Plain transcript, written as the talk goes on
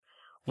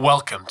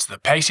Welcome to the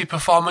Pacey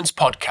Performance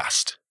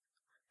Podcast.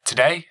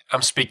 Today,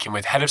 I'm speaking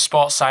with Head of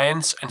Sports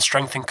Science and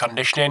Strength and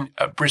Conditioning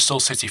at Bristol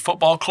City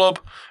Football Club,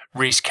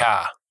 Rhys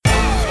Carr.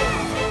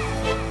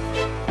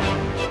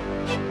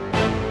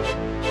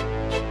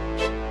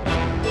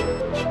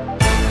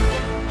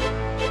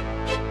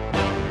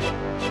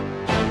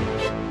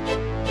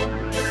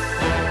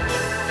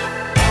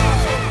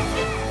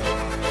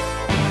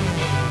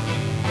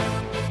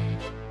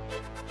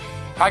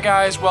 Hi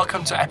guys,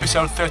 welcome to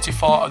episode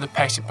 34 of the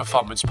Pacey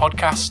Performance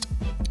Podcast.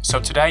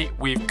 So today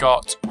we've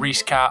got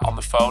Rhys Carr on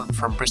the phone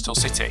from Bristol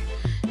City.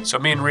 So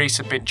me and Rhys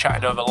have been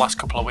chatting over the last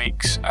couple of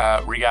weeks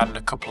regarding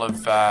a couple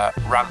of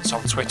rants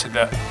on Twitter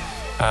that,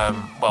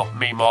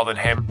 me more than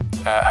him,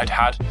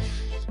 had.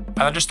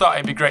 And I just thought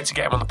it'd be great to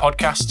get him on the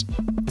podcast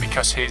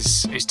because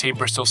his team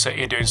Bristol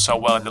City are doing so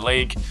well in the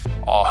league,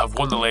 or have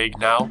won the league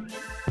now.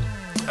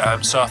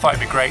 So I thought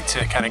it'd be great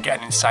to kind of get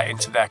an insight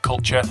into their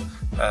culture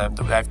that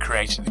they've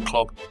created at the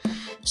club.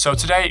 So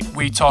today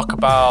we talk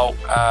about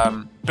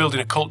building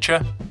a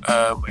culture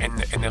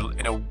in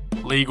a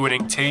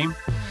league-winning team,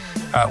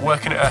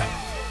 working at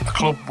a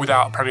club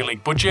without a Premier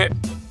League budget,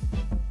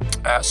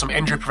 some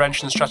injury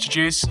prevention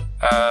strategies,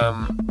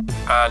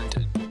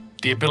 and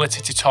the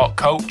ability to talk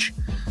coach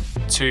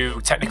to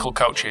technical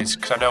coaches,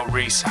 because I know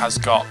Rhys has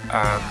got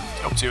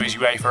up to his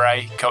UEFA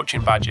A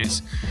coaching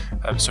badges,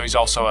 so he's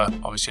also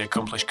obviously an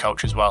accomplished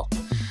coach as well.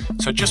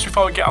 So just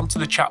before we get on to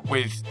the chat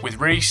with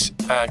Rhys,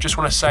 just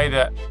want to say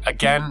that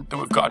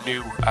we've got a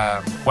new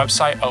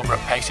website over at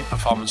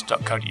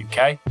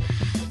paceyperformance.co.uk.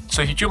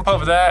 So if you jump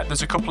over there,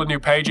 there's a couple of new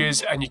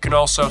pages, and you can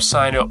also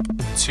sign up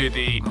to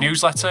the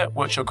newsletter,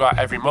 which will go out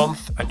every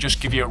month and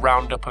just give you a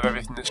roundup of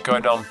everything that's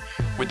going on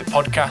with the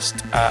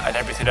podcast and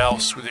everything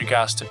else with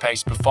regards to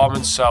Pacey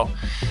Performance. So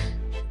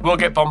we'll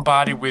get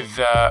bombarded with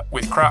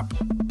crap.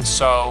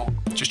 So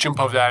just jump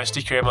over there and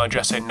stick your email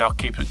address in, and I'll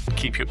keep you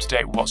up to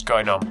date with what's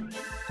going on.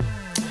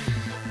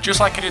 Just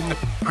like I did in the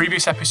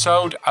previous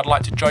episode, I'd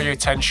like to draw your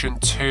attention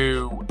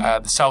to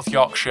the South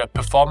Yorkshire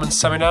Performance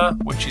Seminar,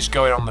 which is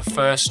going on the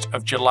 1st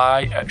of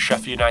July at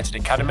Sheffield United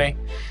Academy.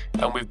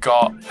 And we've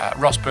got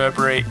Ross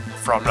Burberry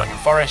from Nottingham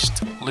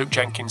Forest, Luke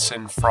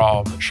Jenkinson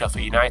from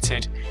Sheffield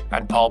United,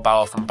 and Paul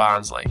Bauer from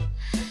Barnsley.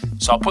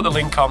 So I'll put the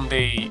link on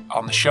the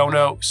show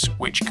notes,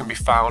 which can be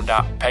found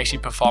at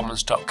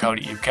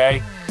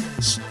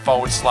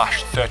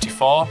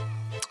paceyperformance.co.uk/34.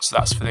 So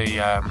that's for the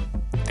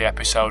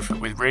episode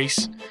with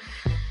Rhys.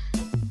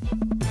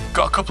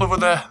 Got a couple of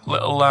other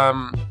little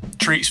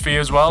treats for you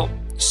as well.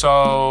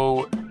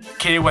 So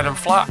Kia Wenham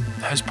Flat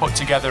has put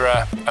together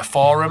a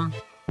forum,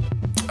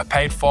 a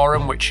paid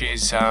forum, which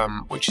is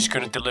going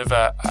to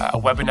deliver a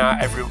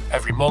webinar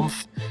every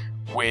month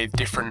with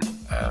different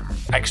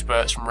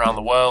experts from around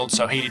the world.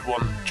 So he did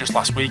one just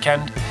last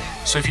weekend.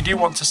 So if you do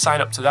want to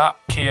sign up to that,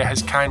 Kia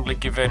has kindly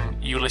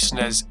given you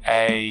listeners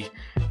a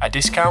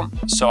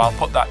discount. So I'll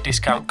put that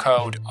discount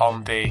code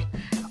on the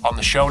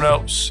show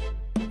notes.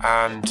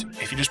 And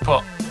if you just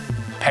put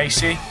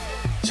Pacey,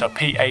 so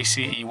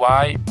Pacey,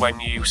 when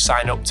you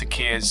sign up to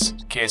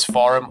Kia's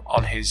forum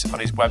on his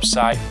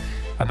website,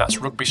 and that's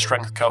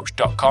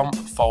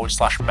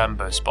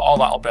rugbystrengthcoach.com/members. But all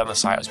that will be on the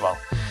site as well.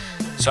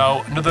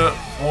 So another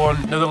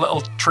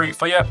little treat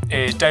for you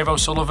is Dave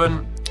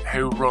O'Sullivan,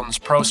 who runs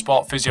Pro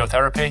Sport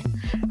Physiotherapy.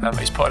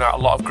 He's putting out a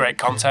lot of great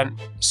content.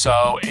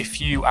 So if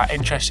you are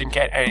interested in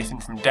getting anything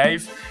from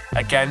Dave,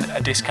 again,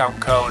 a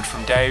discount code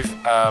from Dave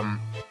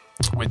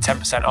with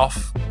 10%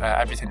 off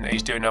everything that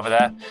he's doing over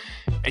there.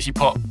 If you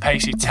put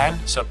Pacey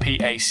 10, so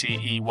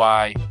Pacey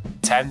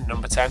 10,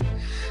 number 10,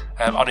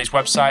 on his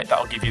website,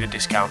 that'll give you the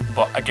discount.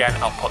 But again,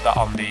 I'll put that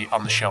on the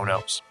show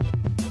notes.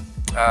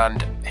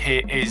 And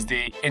here is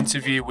the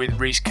interview with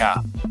Rhys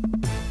Carr.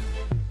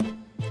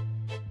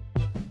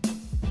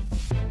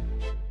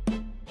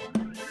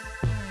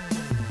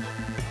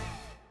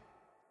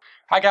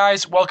 Hi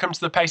guys, welcome to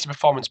the Pacey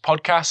Performance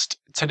Podcast.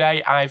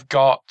 Today I've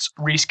got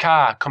Rhys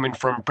Carr coming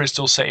from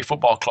Bristol City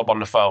Football Club on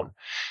the phone.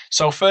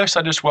 So first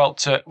I just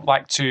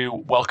like to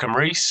welcome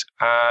Rhys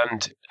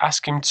and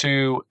ask him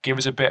to give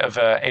us a bit of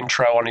an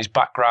intro on his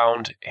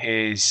background,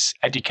 his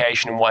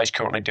education and what he's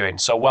currently doing.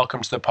 So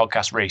welcome to the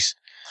podcast, Rhys.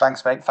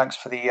 Thanks, mate. Thanks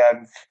for the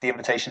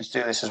invitation to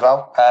do this as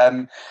well.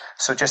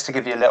 So just to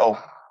give you a little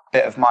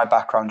bit of my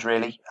background,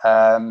 really,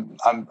 I'm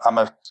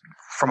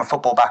from a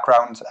football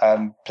background.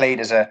 Played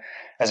as a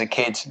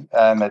kid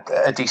at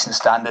a decent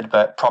standard,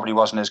 but probably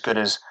wasn't as good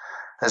as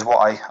what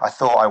I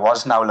thought I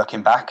was. Now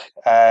looking back,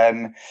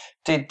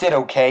 did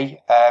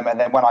okay, and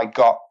then when I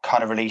got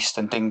kind of released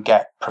and didn't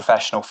get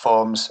professional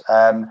forms,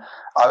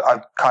 I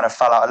kind of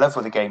fell out of love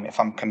with the game, if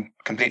I'm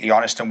completely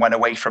honest, and went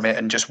away from it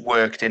and just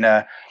worked in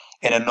a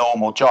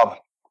normal job,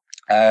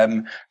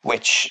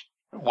 which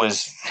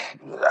was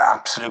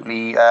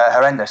absolutely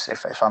horrendous,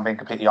 if I'm being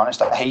completely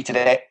honest. I hated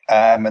it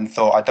and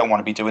thought I don't want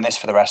to be doing this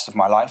for the rest of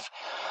my life.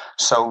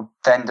 So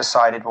then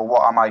decided, well,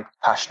 what am I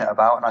passionate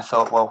about? And I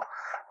thought, well,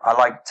 I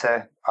like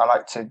to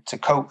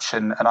coach,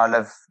 and I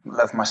love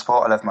my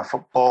sport. I love my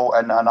football,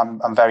 and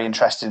I'm very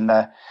interested in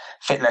the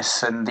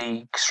fitness and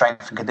the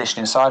strength and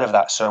conditioning side of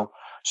that. So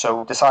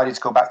So decided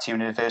to go back to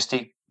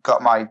university,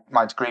 got my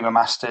degree, my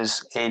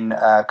master's in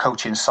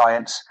coaching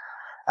science,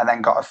 and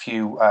then got a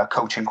few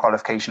coaching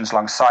qualifications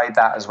alongside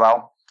that as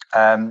well.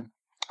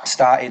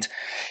 Started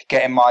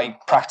getting my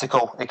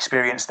practical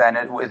experience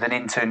then with an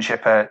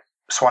internship at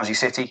Swansea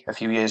City a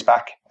few years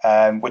back,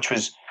 which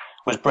was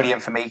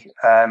brilliant for me,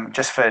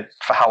 just for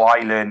how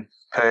I learn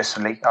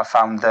personally. I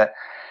found that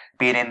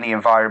being in the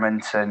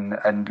environment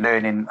and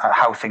learning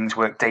how things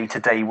work day to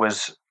day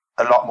was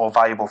a lot more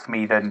valuable for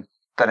me than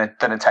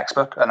a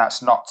textbook. And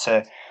that's not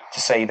to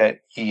say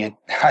that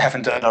I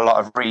haven't done a lot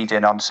of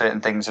reading on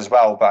certain things as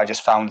well, but I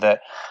just found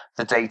that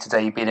the day to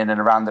day being in and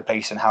around the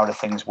place and how do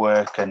things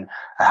work and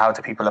how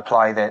do people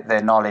apply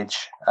their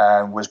knowledge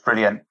was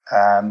brilliant.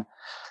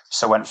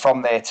 So went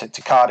from there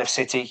to Cardiff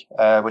City,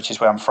 which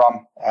is where I'm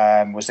from.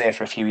 Was there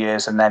for a few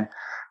years, and then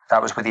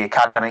that was with the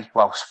academy.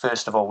 Well,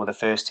 first of all with the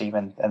first team,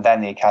 and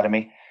then the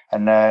academy,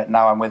 and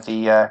now I'm with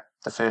the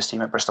first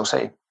team at Bristol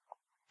City.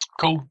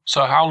 Cool.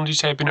 So how long did you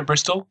say you've been at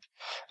Bristol?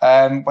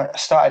 I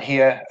started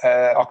here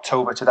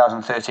October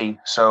 2013,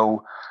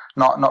 so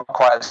not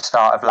quite at the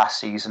start of last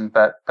season,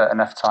 but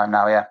enough time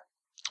now, yeah.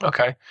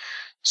 Okay.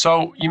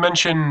 So you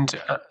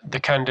mentioned the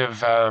kind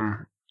of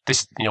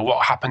this,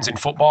 what happens in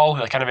football,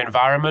 the kind of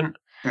environment.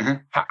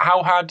 Mm-hmm.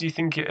 How hard do you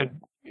think it'd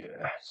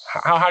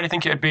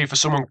be for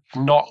someone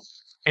not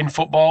in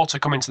football to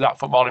come into that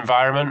football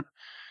environment?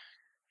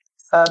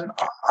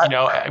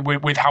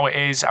 With how it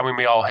is. I mean,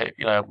 we all hit,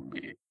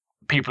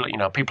 people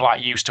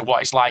aren't used to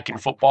what it's like in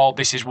football.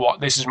 This is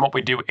what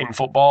we do in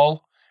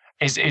football.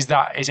 Is it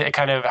a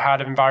kind of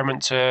hard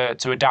environment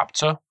to adapt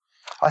to?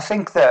 I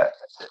think that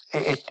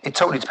it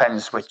totally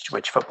depends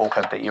which football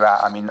club that you're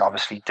at. I mean,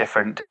 obviously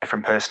different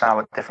personnel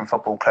at different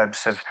football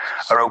clubs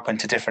are open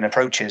to different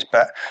approaches.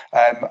 But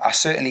I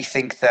certainly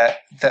think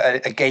that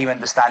a game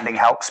understanding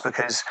helps,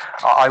 because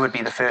I would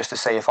be the first to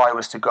say if I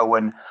was to go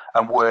and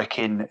work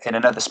in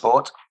another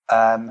sport,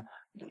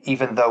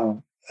 even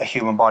though a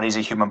human body is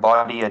a human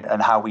body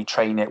and how we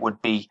train it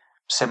would be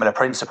similar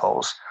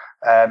principles,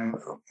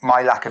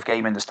 my lack of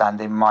game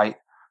understanding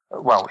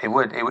it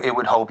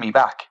would hold me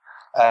back.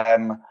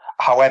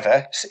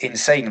 However, in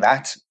saying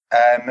that,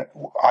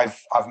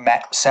 I've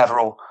met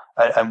several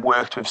and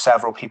worked with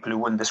several people who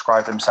wouldn't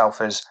describe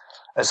themselves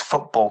as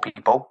football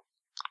people,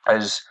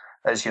 as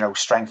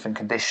strength and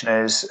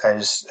conditioners,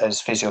 as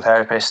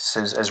physiotherapists,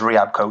 as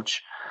rehab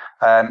coach,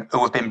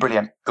 who have been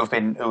brilliant,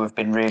 who have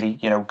been really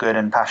good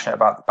and passionate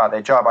about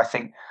their job. I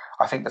think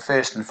the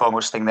first and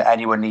foremost thing that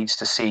anyone needs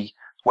to see,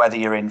 whether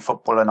you're in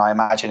football, and I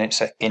imagine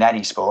it's in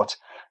any sport,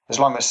 as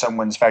long as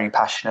someone's very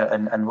passionate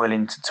and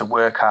willing to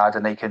work hard,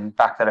 and they can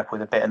back that up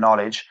with a bit of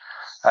knowledge,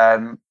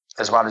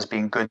 as well as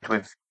being good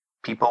with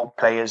people,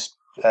 players,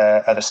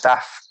 other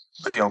staff,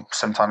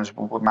 sometimes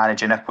we're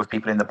managing up with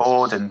people in the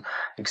board and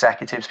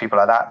executives, people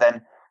like that,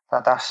 then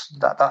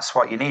that's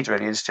what you need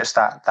really, is just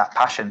that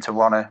passion to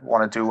want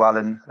to do well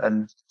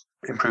and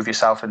improve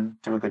yourself and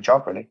do a good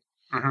job really.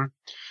 Mm-hmm.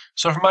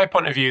 So from my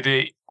point of view,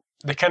 the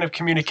kind of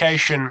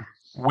communication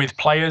with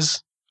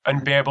players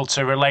and be able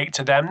to relate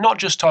to them, not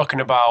just talking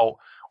about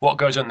what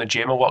goes on in the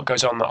gym or what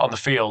goes on the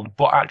field,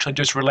 but actually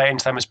just relating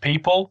to them as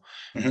people.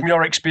 Mm-hmm. From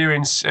your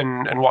experience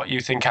and what you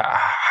think,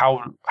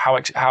 how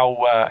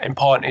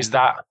important is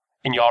that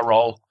in your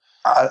role?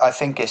 I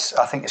think it's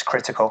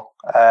critical.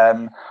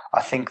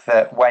 I think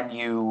that when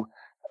you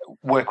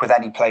work with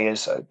any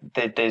players,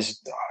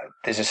 there's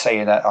a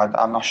saying that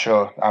I'm not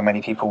sure how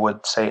many people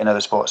would say it in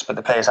other sports, but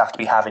the players have to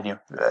be having you,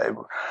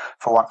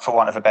 for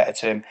want of a better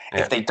term.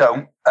 Yeah. If they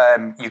don't,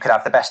 you could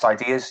have the best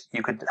ideas,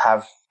 you could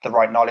have the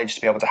right knowledge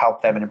to be able to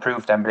help them and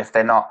improve them, but if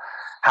they're not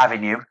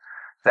having you,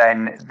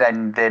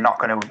 then they're not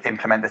going to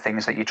implement the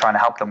things that you're trying to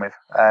help them with.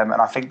 And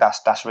I think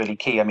that's really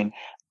key. I mean,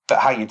 but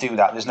how you do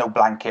that, there's no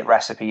blanket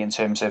recipe in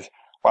terms of,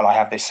 well, I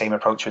have this same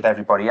approach with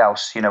everybody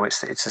else.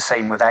 It's the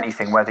same with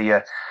anything, whether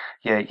you're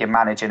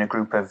managing a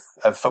group of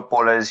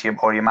footballers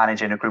or you're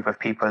managing a group of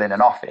people in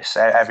an office.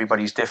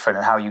 Everybody's different,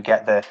 and how you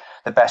get the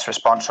best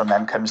response from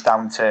them comes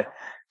down to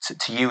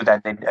you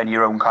then, and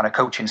your own kind of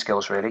coaching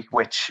skills really,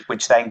 which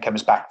then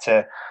comes back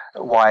to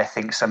why I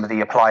think some of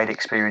the applied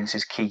experience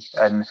is key,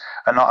 and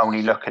not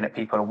only looking at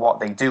people and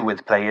what they do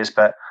with players,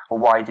 but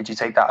why did you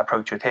take that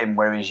approach with him,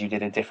 whereas you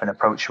did a different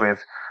approach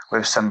with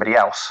somebody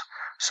else.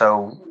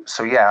 So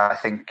yeah, I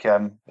think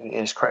it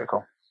is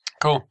critical.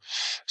 Cool.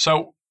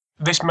 So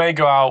this may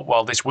go out,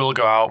 well, this will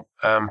go out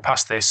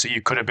past this. So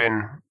you could have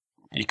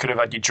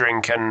had your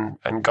drink and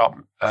got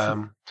a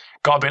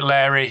bit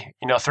leery,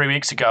 3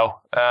 weeks ago.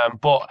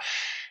 But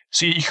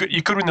so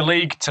you could win the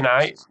league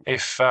tonight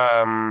if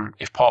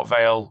Port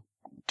Vale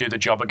do the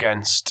job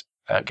against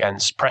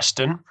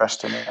Preston.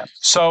 Preston, yeah.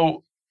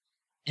 So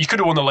you could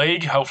have won the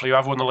league. Hopefully you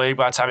have won the league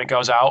by the time it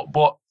goes out.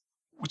 But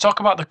we talk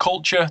about the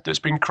culture that's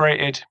been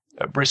created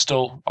at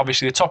Bristol.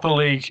 Obviously, the top of the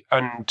league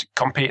and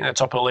competing at the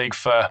top of the league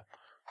for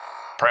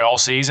probably all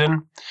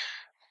season.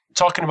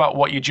 Talking about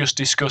what you just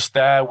discussed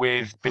there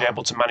with being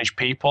able to manage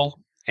people,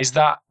 is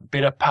that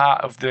been a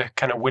part of the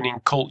kind of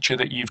winning culture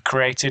that you've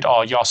created,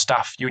 or you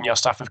and your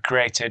staff have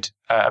created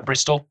at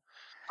Bristol?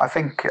 I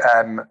think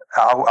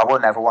I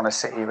won't ever want to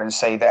sit here and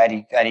say that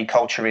any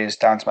culture is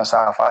down to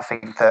myself. I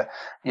think that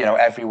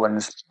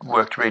everyone's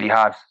worked really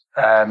hard,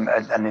 and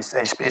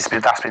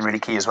that's been really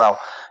key as well.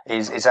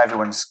 Is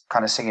everyone's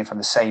kind of singing from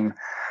the same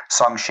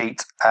song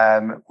sheet.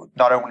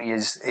 Not only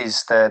is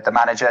the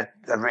manager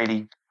a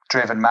really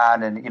driven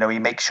man, and he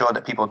makes sure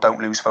that people don't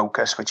lose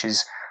focus, which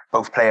is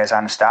both players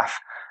and staff.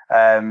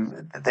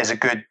 There's a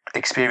good,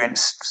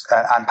 experienced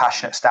and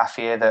passionate staff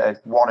here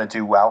that want to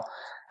do well.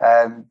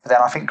 Then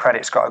I think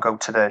credit's got to go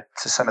to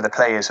some of the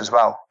players as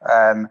well.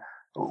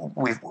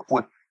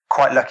 We're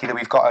quite lucky that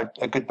we've got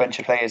a good bunch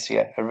of players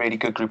here, a really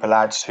good group of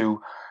lads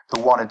who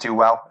want to do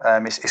well.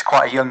 It's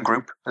quite a young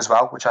group as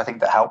well, which I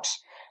think that helps.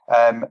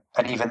 And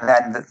even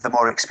then, the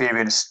more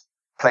experienced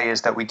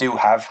players that we do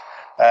have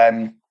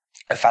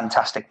are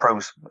fantastic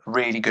pros,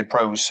 really good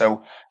pros.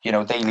 So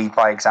they lead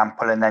by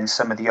example, and then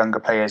some of the younger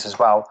players as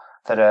well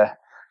that are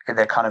in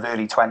their kind of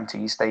early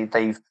 20s,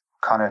 they've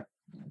kind of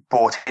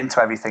bought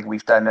into everything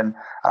we've done, and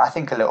I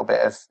think a little bit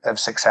of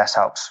success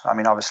helps. I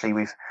mean, obviously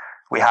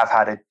we have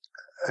had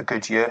a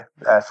good year,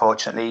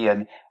 fortunately,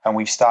 and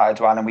we've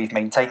started well and we've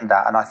maintained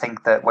that. And I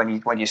think that when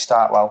you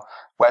start well,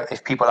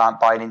 if people aren't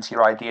buying into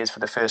your ideas for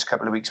the first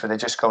couple of weeks where they're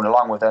just going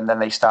along with them, then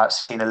they start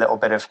seeing a little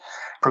bit of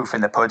proof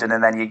in the pudding,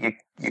 and then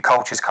your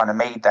culture's kind of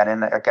made then,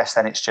 and I guess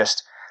then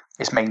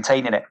it's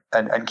maintaining it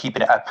and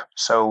keeping it up.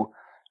 So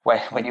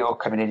when you're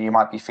coming in, you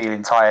might be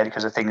feeling tired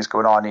because of things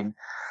going on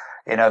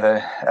in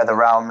other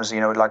realms,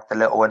 like the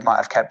little one might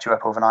have kept you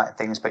up overnight and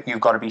things, but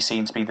you've got to be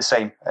seen to be the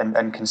same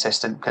and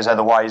consistent, because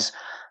otherwise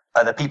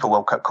other people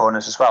will cut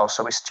corners as well.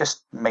 So it's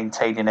just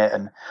maintaining it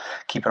and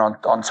keeping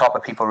on top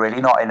of people,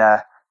 really, not in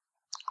a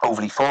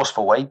overly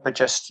forceful way, but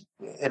just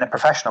in a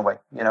professional way.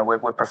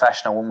 We're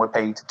professional when we're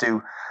paid to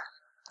do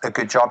a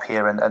good job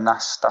here, and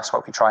that's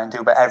what we try and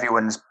do. But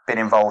everyone's been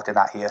involved in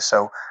that here,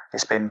 so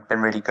it's been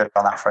really good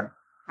on that front.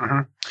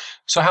 Mm-hmm.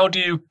 So how do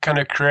you kind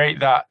of create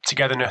that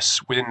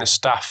togetherness within the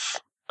staff?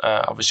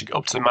 Obviously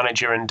up to the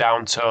manager and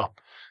down to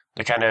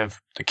the kind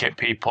of the kit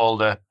people,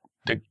 the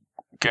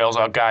girls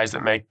or guys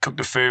that may cook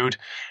the food.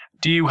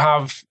 Do you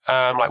have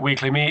like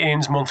weekly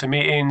meetings, monthly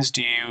meetings?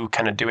 Do you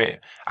kind of do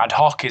it ad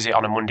hoc? Is it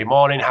on a Monday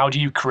morning? How do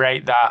you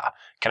create that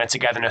kind of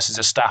togetherness as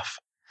a staff?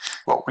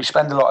 Well, we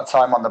spend a lot of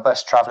time on the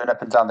bus travelling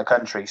up and down the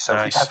country, so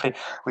nice.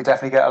 we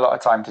definitely get a lot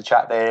of time to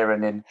chat there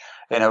and in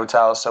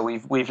hotels. So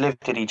we've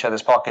lived in each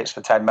other's pockets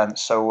for 10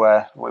 months,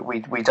 so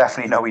we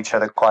definitely know each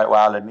other quite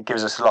well, and it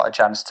gives us a lot of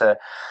chance to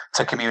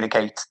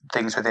communicate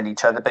things within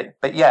each other.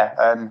 But yeah,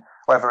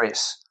 whether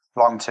it's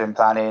long-term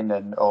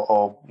planning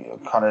or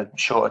kind of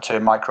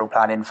shorter-term micro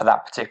planning for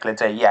that particular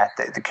day, yeah,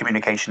 the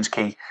communication's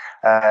key.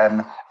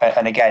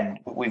 And again,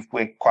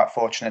 we're quite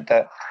fortunate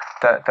that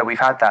we've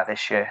had that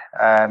this year.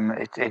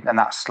 And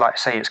that's, like I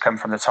say, it's come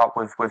from the top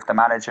with the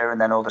manager,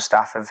 and then all the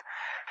staff have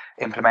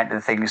implemented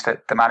the things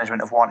that the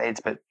management have wanted,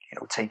 but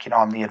taking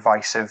on the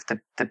advice of the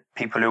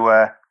people who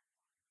are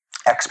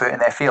expert in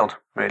their field,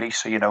 really.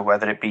 So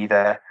whether it be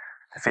the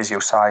physio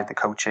side, the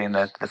coaching,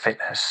 the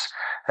fitness,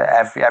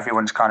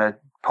 everyone's kind of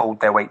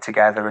pulled their weight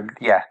together, and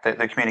yeah,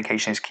 the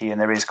communication is key,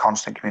 and there is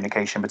constant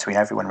communication between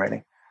everyone,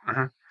 really.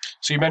 Mm-hmm.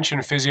 So you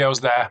mentioned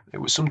physios there. It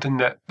was something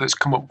that's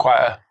come up quite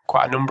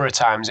a number of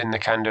times in the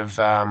kind of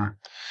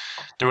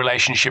the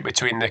relationship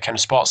between the kind of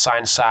sports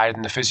science side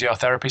and the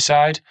physiotherapy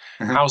side.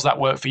 Mm-hmm. How's that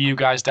work for you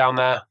guys down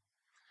there?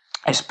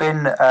 It's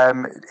been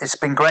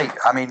great.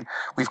 I mean,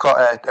 we've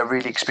got a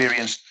really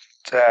experienced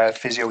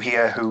physio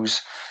here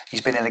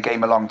he's been in the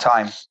game a long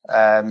time,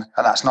 and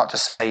that's not to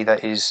say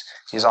that his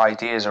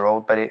ideas are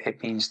old, but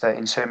it means that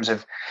in terms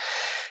of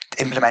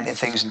implementing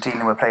things and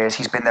dealing with players,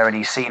 he's been there and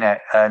he's seen it,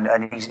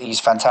 and he's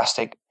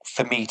fantastic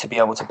for me to be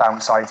able to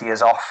bounce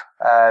ideas off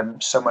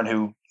someone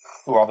who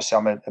obviously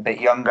I'm a bit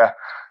younger,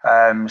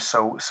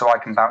 so I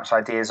can bounce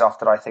ideas off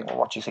that I think, well,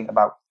 what do you think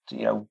about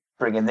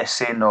bringing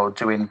this in or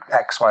doing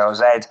X, Y, or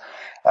Z?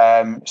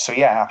 So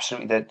yeah,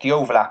 absolutely, the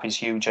overlap is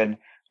huge, and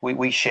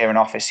we share an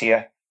office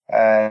here.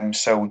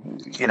 So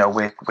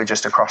we're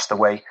just across the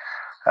way.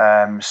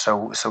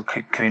 So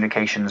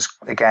communications,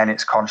 again,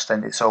 it's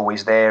constant, it's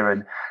always there,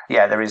 and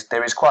yeah, there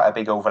is quite a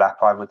big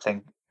overlap, I would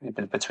think,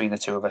 between the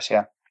two of us.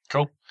 Yeah.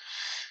 Cool.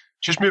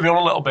 Just moving on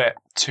a little bit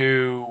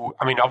to,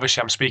 I mean,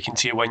 obviously I'm speaking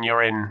to you when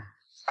you're in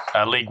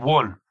League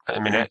One at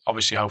the minute,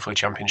 obviously hopefully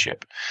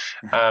Championship.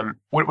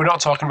 We're not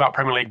talking about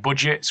Premier League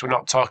budgets. We're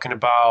not talking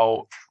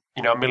about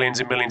millions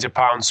and millions of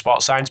pounds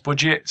sports science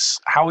budgets.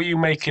 How are you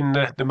making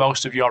the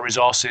most of your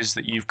resources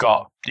that you've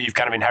got, that you've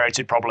kind of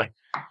inherited probably?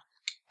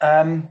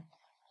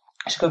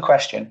 It's a good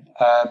question.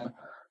 I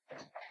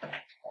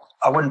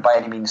wouldn't by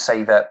any means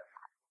say that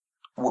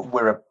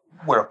we're a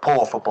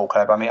poor football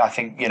club. I mean, I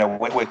think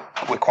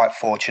we're quite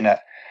fortunate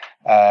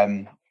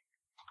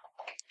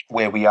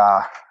where we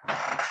are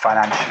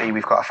financially.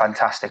 We've got a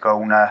fantastic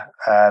owner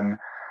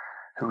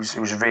who's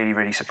really,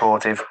 really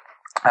supportive.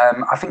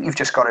 I think you've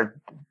just got to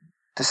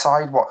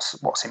decide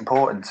what's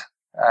important,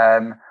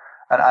 and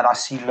I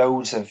see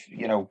loads of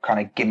kind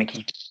of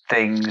gimmicky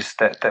things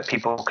that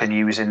people can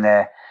use in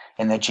their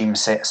gym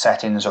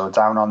settings or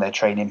down on their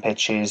training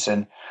pitches,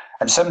 and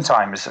And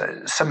sometimes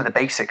some of the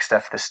basic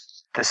stuff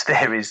that's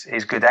there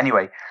is good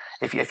anyway.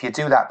 If you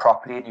do that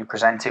properly and you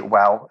present it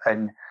well,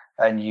 and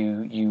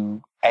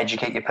you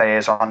educate your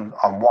players on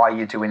why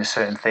you're doing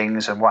certain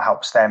things and what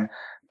helps them,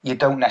 you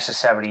don't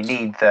necessarily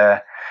need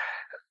the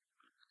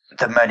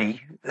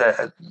money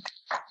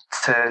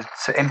to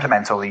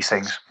implement all these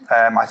things.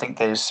 I think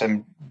there's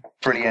some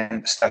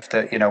brilliant stuff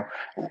that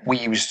we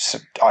use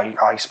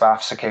ice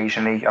baths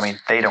occasionally. I mean,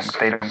 they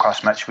don't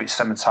cost much.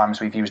 Sometimes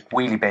we've used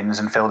wheelie bins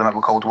and filled them up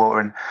with cold water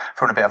and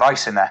thrown a bit of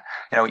ice in there.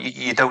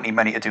 You don't need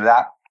money to do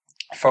that.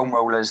 Foam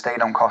rollers, they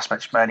don't cost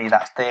much money.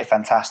 They're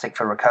fantastic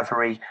for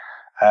recovery.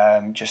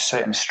 Just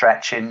certain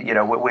stretching.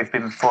 We've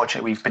been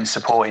fortunate. We've been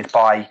supported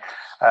by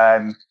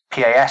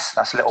PAS.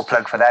 That's a little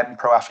plug for them,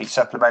 Pro Athlete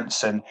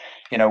Supplements, and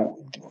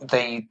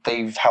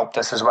they've helped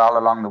us as well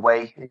along the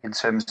way in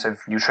terms of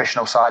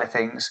nutritional side of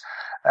things,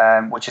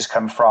 which has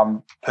come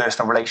from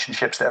personal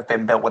relationships that have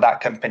been built with that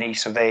company.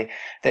 So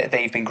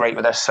they've been great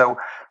with us. So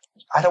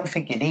I don't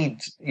think you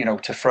need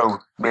to throw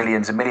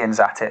millions and millions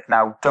at it.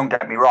 Now, don't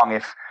get me wrong.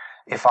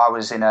 If I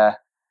was in a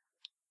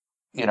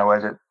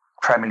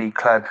Premier League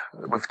club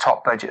with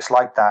top budgets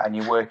like that, and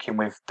you're working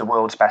with the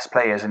world's best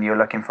players, and you're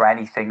looking for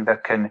anything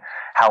that can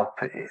help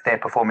their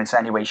performance in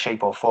any way,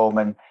 shape, or form,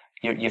 and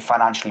you're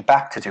financially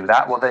backed to do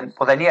that, well then,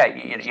 yeah,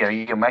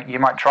 you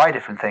might try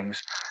different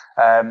things.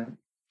 But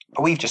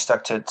we've just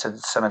stuck to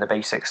some of the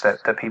basics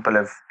that people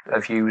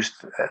have used,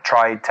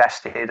 tried,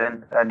 tested,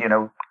 and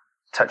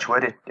touch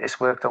wood, it's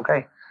worked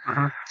okay.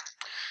 Mm-hmm.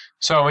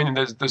 So I mean,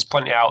 there's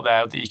plenty out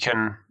there that you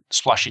can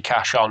splash your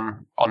cash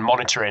on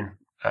monitoring.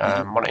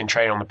 Monitoring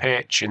training on the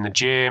pitch, in the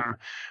gym.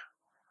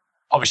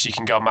 Obviously, you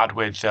can go mad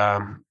with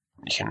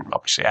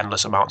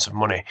endless amounts of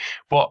money.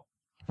 But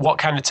what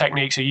kind of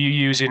techniques are you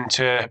using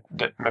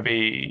that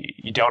maybe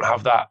you don't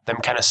have them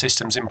kind of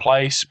systems in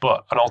place,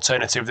 but an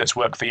alternative that's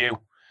worked for you?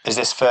 Is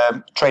this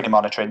for training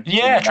monitoring?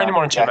 Yeah, training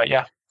monitoring, mate,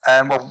 yeah.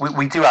 Well,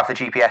 we do have the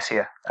GPS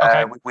here.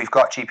 Okay. We've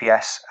got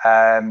GPS,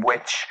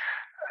 which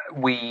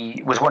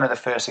was one of the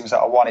first things that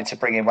I wanted to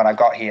bring in when I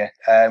got here.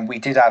 We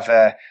did have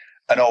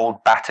an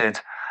old battered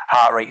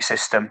heart rate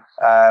system,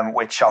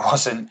 which I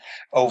wasn't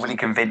overly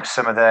convinced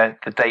some of the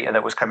data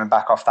that was coming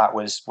back off that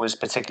was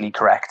particularly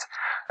correct.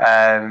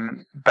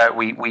 But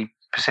we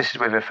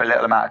persisted with it for a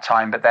little amount of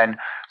time. But then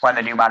when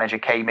the new manager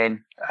came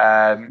in,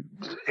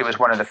 it was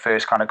one of the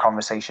first kind of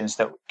conversations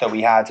that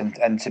we had.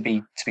 And to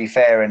be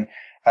fair, and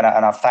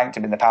I've thanked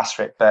him in the past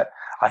for it, but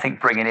I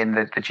think bringing in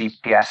the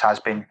GPS has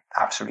been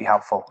absolutely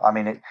helpful. I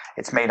mean,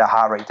 it's made our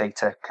heart rate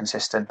data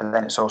consistent, but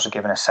then it's also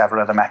given us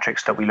several other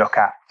metrics that we look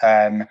at.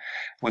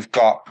 We've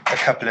got a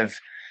couple of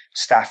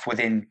staff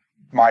within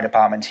my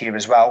department here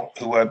as well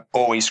who are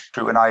always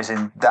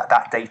scrutinising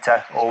that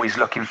data, always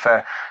looking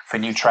for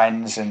new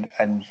trends and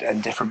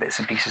different bits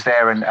and pieces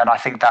there. And I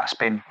think that's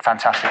been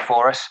fantastic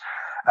for us.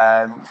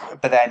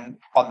 But then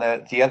on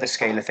the other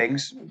scale of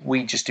things,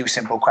 we just do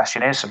simple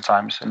questionnaires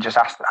sometimes and just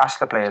ask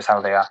the players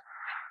how they are.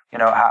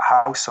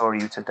 How sore are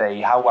you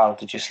today? How well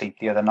did you sleep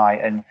the other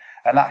night? And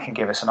that can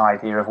give us an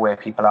idea of where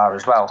people are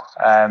as well.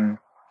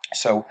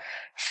 So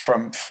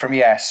from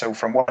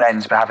one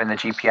end, we're having the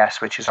GPS,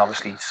 which is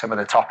obviously some of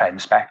the top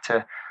end spec,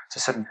 to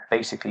some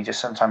basically just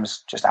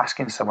sometimes just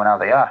asking someone how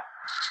they are,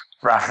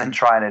 rather than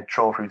trying to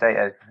troll through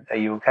data. Are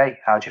you okay?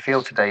 How do you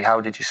feel today? How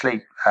did you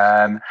sleep?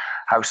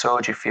 How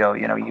sore do you feel?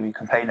 You were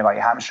complaining about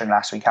your hamstring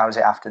last week. How was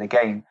it after the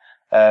game?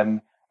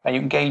 And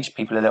you can gauge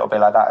people a little bit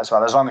like that as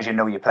well, as long as you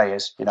know your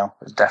players.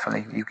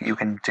 Definitely you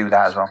can do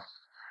that as well.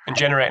 And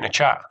generating a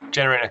chat,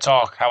 generating a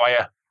talk. How are you?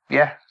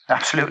 Yeah,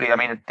 absolutely. I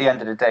mean, at the end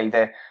of the day,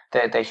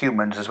 they're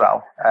humans as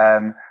well.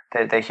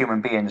 They're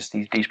human beings.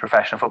 These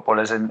professional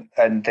footballers, and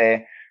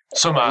they're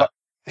some are.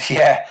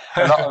 Yeah,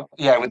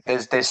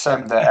 there's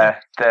some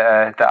that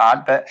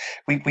aren't, but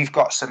we've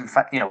got some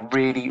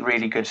really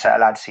really good set of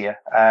lads here.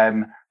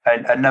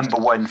 And number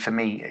one for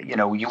me,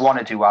 you want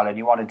to do well, and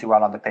you want to do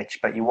well on the pitch,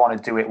 but you want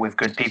to do it with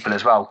good people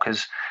as well,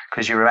 because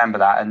you remember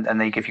that,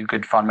 and they give you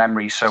good fond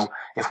memories. So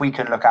if we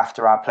can look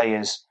after our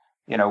players,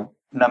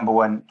 number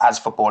one as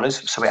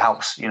footballers, so it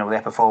helps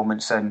their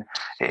performance, and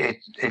it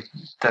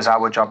does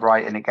our job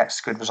right, and it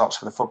gets good results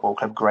for the football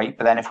club, great.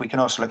 But then if we can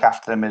also look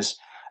after them as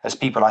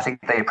people, I think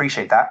they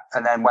appreciate that.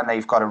 And then when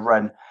they've got to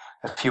run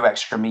a few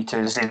extra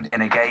meters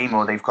in a game,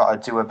 or they've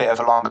got to do a bit of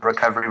a longer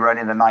recovery run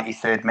in the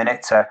 93rd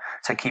minute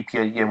to keep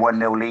your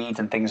 1-0 lead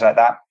and things like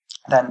that,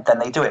 then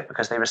they do it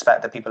because they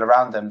respect the people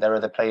around them, their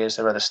other players,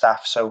 their other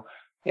staff. So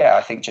yeah,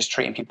 I think just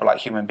treating people like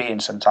human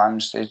beings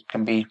sometimes, it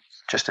can be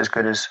just as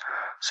good as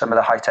some of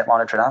the high-tech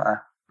monitoring out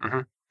there. Mm-hmm.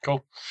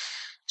 Cool.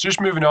 So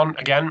just moving on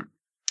again,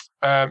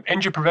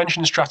 injury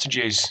prevention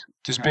strategies.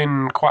 There's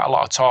been quite a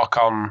lot of talk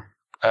on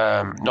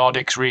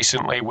Nordics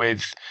recently,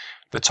 with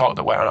the talk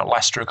that went on at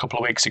Leicester a couple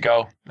of weeks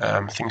ago,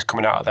 things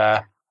coming out of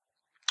there.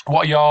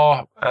 What are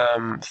your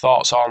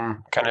thoughts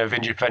on kind of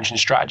injury prevention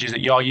strategies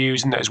that you're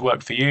using that has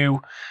worked for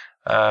you,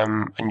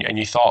 and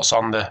your thoughts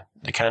on the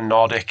kind of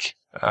Nordic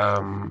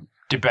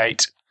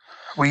debate?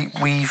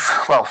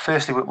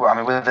 Firstly, I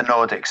mean, with the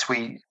Nordics,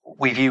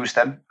 we've used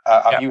them.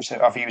 I've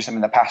used them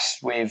in the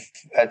past with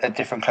at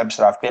different clubs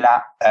that I've been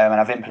at, and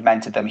I've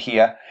implemented them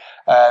here.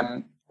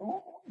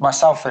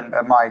 Myself and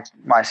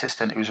my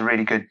assistant, who's a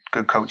really good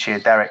coach here,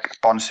 Derek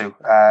Bonsu,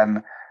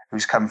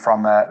 who's come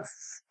from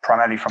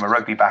primarily from a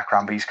rugby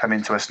background, but he's come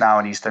into us now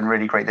and he's done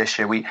really great this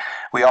year. We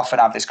often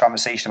have this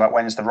conversation about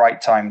when's the right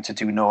time to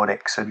do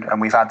Nordics,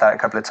 and we've had that a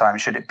couple of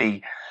times. Should it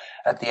be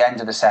at the end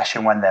of the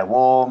session when they're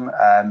warm?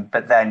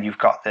 But then you've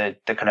got the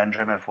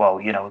conundrum of, well,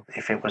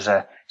 if it was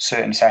a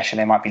certain session,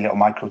 there might be little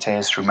micro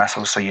tears through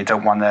muscles, so you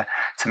don't want to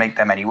make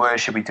them any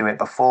worse. Should we do it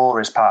before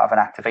as part of an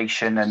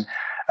activation? And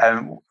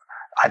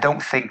I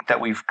don't think that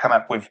we've come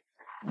up with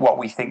what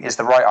we think is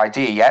the right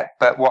idea yet,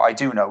 but what I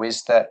do know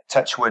is that,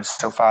 touch wood,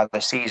 so far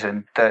this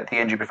season, the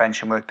injury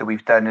prevention work that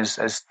we've done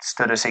has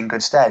stood us in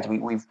good stead.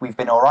 We've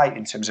been all right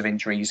in terms of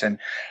injuries, and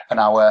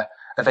our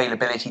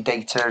availability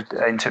data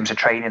in terms of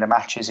training and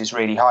matches is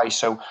really high.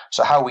 So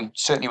how we,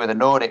 certainly with the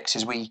Nordics,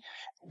 is we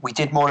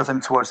did more of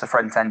them towards the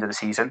front end of the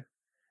season,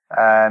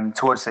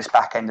 towards this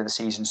back end of the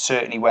season.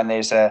 Certainly when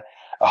there's a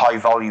high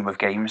volume of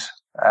games,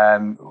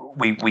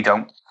 we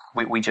don't.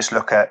 We just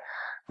look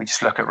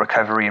at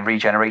recovery and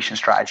regeneration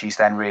strategies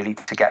then, really,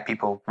 to get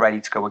people ready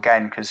to go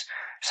again, because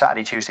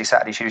Saturday,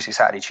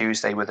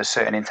 Tuesday with a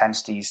certain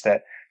intensities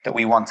that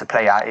we want to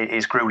play at, it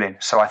is grueling.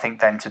 So I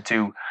think then to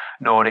do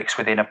Nordics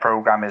within a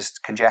program as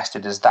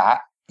congested as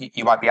that,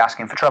 you might be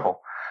asking for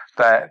trouble.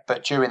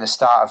 But during the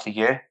start of the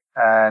year,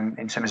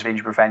 in terms of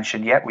injury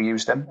prevention, we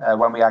used them.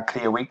 When we had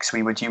clear weeks,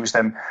 we would use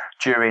them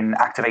during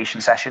activation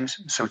sessions.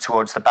 So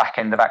towards the back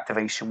end of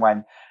activation,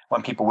 when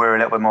people were a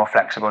little bit more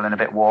flexible and a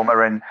bit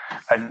warmer, and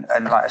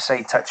like I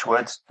say, touch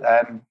wood,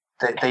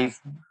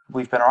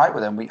 we've been all right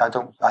with them.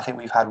 I think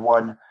we've had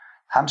one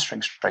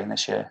hamstring strain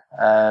this year.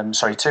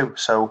 Two.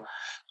 So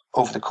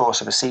over the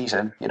course of a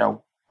season,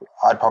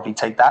 I'd probably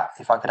take that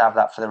if I could have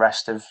that for the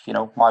rest of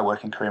my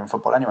working career in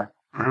football. Anyway.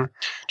 Mm-hmm. Do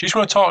you just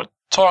want to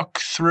talk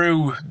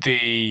through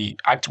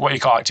what you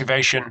call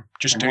activation,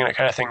 just doing that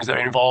kind of things that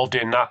are involved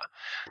in that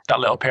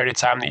little period of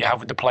time that you have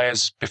with the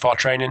players before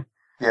training?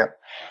 Yeah.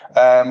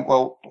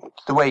 Well,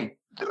 the way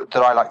that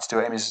I like to do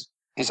it is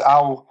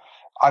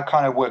I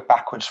kind of work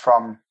backwards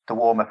from the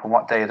warm up and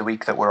what day of the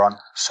week that we're on.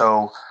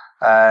 So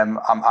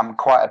I'm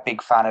quite a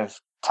big fan of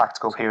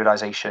tactical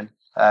periodization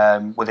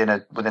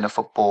within a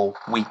football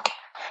week,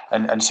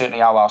 and certainly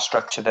how I'll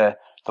structure the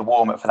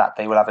warm up for that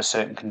day will have a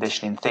certain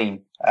conditioning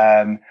theme.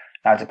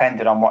 Now,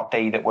 depending on what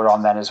day that we're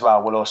on, then as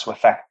well, will also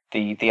affect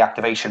the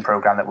activation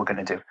program that we're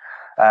going to do.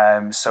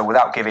 So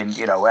without giving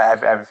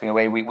everything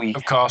away, we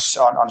of course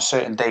on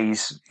certain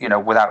days,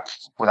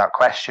 without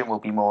question, will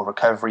be more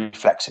recovery,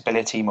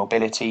 flexibility,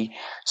 mobility.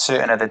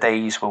 Certain other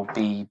days will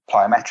be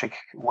plyometric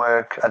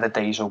work. Other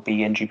days will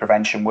be injury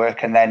prevention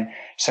work, and then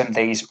some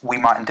days we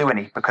mightn't do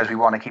any because we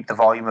want to keep the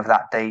volume of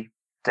that day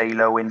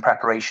low in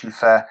preparation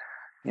for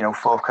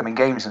forthcoming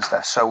games and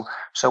stuff. So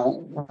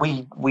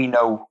we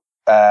know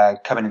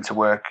coming into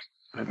work,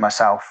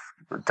 myself,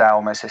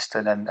 Dal, my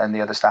assistant, and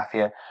the other staff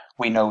here,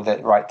 we know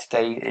that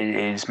today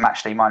is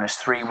match day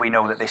 -3. We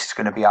know that this is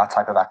going to be our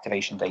type of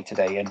activation day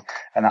today,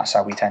 and that's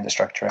how we tend to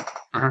structure it.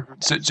 Mm-hmm.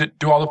 So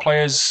do all the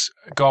players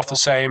go off the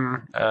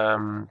same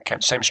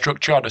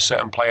structure, or do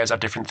certain players have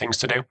different things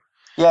to do?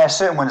 Yeah,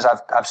 certain ones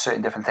have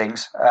certain different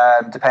things,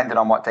 depending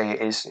on what day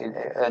it is,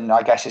 and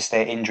I guess it's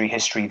their injury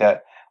history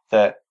that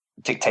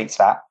dictates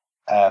that.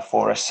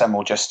 For us, some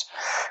will just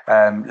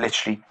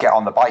literally get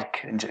on the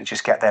bike and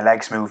just get their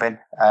legs moving,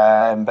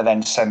 but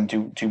then some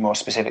do more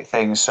specific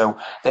things. So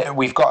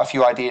we've got a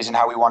few ideas in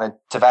how we want to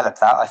develop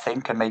that, I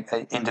think, and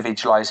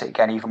individualize it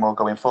again even more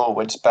going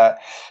forwards. But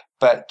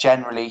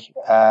generally,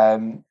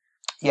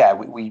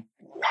 we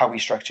how we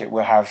structure it,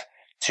 we'll have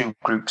 2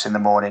 groups in the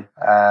morning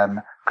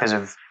because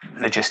of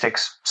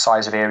logistics,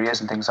 size of areas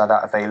and things like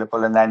that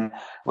available, and then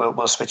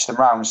we'll switch them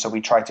around. So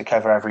we try to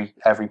cover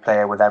every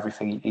player with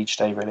everything each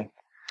day, really.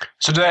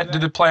 So do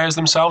the players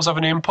themselves have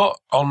an input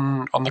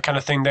on the kind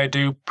of thing they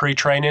do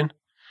pre-training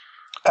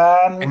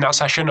in that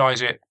session, or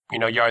is it,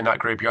 you're in that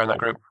group,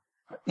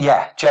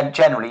 Yeah,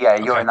 generally,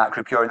 you're in that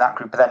group,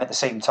 But then at the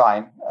same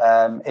time,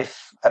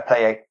 if a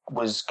player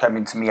was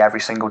coming to me every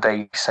single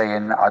day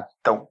saying, I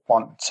don't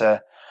want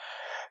to,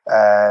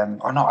 I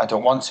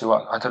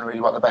don't know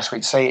really what the best way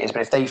to say it is,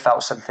 but if they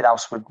felt something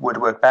else would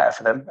work better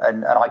for them,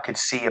 and I could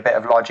see a bit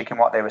of logic in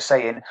what they were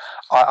saying,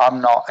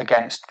 I'm not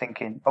against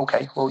thinking,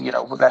 okay, well,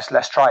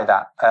 let's try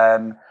that.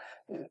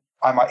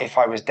 I might, if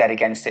I was dead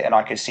against it and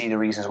I could see the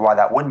reasons why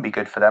that wouldn't be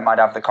good for them, I'd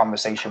have the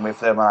conversation with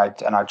them,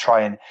 and I'd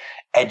try and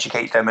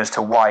educate them as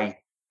to why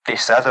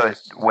this other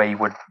way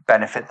would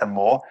benefit them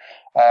more.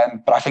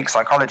 But I think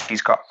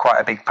psychology's got quite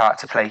a big part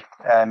to play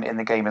in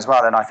the game as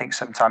well. And I think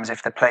sometimes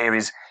if the player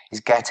is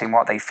getting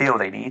what they feel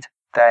they need,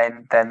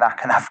 then that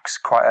can have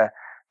quite a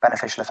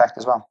beneficial effect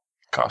as well.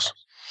 Of course.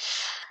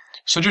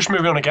 So just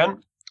moving on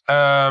again,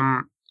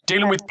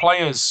 dealing with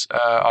players,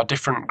 or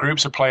different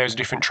groups of players,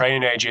 different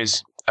training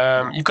ages.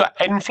 You've got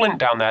Ed Flint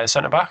down there, the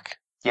centre back.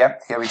 Yeah,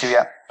 we do.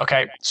 Yeah.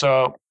 Okay,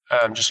 so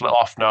just a little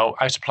off note.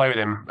 I used to play with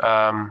him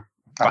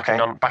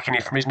back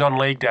in from his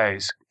non-league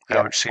days.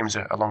 Which seems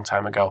a long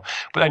time ago.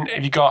 But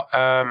then you've got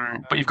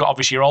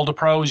obviously your older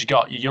pros, you've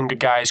got your younger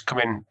guys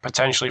coming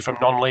potentially from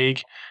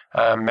non-league,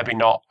 maybe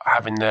not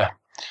having the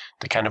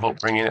kind of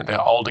upbringing that the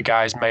older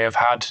guys may have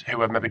had,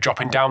 who are maybe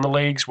dropping down the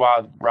leagues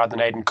rather than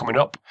Aidan coming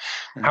up.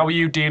 Mm-hmm. How are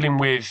you dealing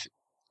with,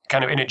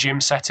 kind of in a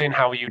gym setting,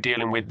 how are you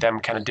dealing with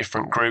them kind of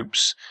different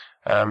groups?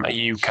 Are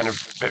you kind of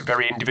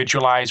very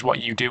individualised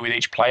what you do with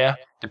each player,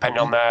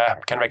 depending on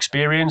their kind of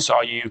experience, or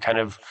are you kind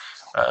of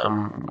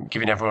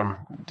giving everyone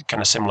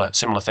kind of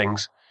similar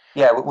things?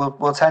 Yeah,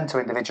 we'll tend to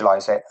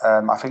individualise it.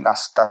 I think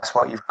that's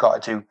what you've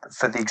got to do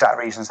for the exact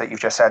reasons that you've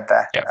just said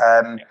there.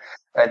 Yeah.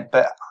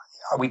 But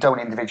we don't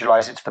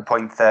individualise it to the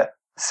point that,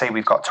 say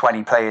we've got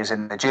 20 players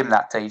in the gym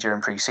that day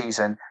during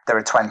pre-season, there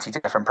are 20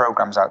 different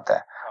programmes out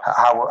there.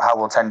 How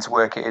we'll tend to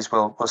work it is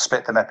we'll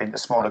split them up into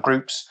smaller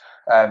groups,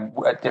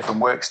 at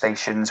different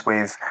workstations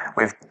with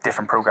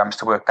different programs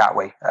to work that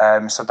way.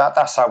 So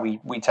that's how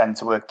we tend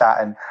to work that,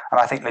 and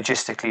I think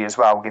logistically as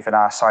well, given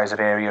our size of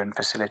area and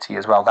facility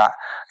as well,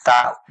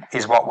 that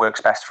is what works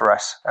best for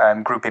us.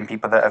 Grouping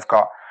people that have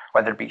got,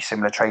 whether it be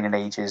similar training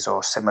ages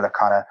or similar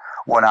kind of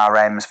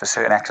 1RMs for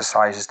certain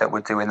exercises that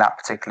we're doing that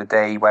particular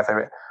day,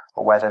 whether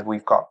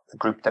we've got a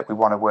group that we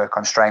want to work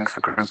on strength,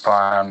 a group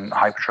on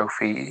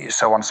hypertrophy,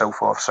 so on and so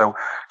forth. So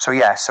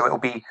it'll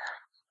be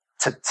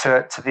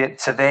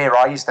to their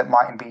eyes that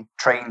mightn't be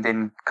trained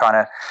in kind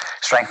of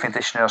strength and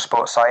conditioning or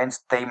sports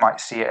science, they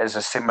might see it as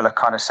a similar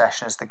kind of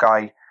session as the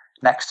guy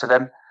next to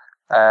them,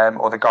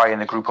 or the guy in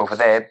the group over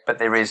there. But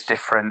there is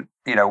different,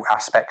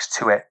 aspects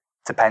to it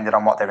depending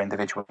on what their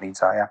individual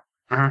needs are.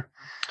 Yeah. Mm-hmm.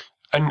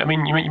 And I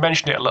mean, you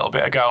mentioned it a little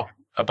bit ago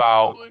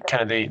about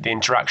kind of the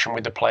interaction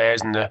with the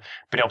players and the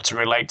being able to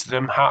relate to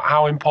them.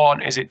 How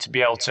important is it to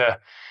be able to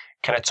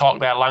kind of talk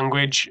their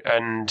language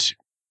and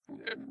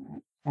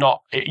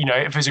not,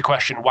 if there's a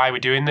question, why are we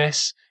doing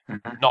this?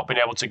 Mm-hmm. Not being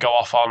able to go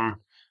off on,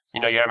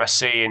 your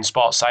MSc in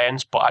sports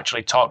science, but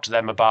actually talk to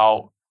them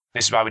about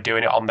this is why we're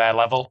doing it on their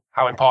level.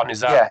 How important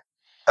is that?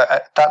 Yeah,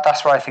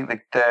 that's where I think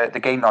the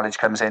game knowledge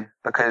comes in,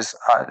 because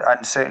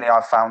and certainly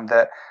I've found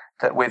that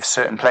with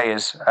certain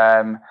players,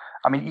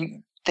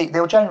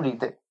 they'll generally,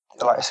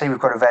 like I say, we've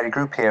got a very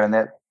group here, and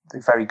they're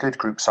very good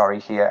group,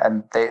 here,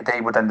 and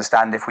they would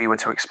understand if we were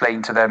to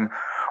explain to them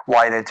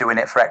why they're doing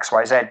it for X,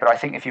 Y, Z. But I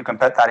think if you can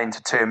put that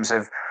into terms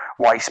of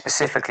why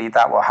specifically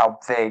that will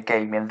help their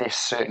game in this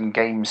certain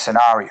game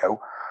scenario,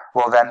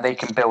 well, then they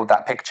can build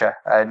that picture.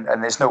 And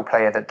there's no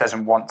player that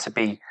doesn't want to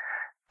be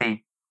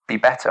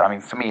better. I mean,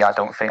 for me, I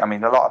don't think. I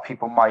mean, a lot of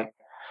people might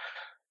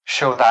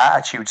show that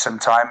attitude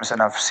sometimes,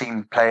 and I've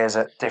seen players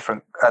at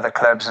different other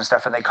clubs and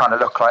stuff, and they kind of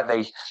look like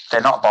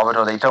they're not bothered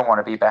or they don't want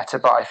to be better.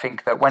 But I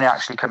think that when it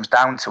actually comes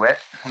down to it,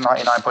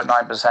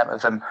 99.9%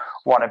 of them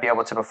want to be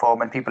able to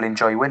perform, and people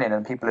enjoy winning,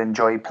 and people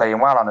enjoy playing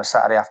well on a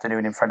Saturday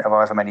afternoon in front of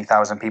however many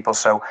thousand people.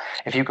 So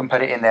if you can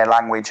put it in their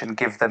language and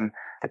give them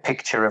the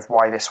picture of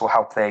why this will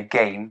help their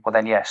game, well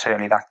then, yeah,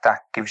 certainly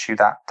that gives you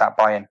that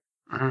buy-in.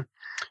 Mm-hmm.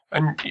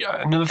 And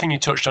another thing you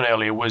touched on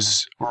earlier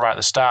was, right at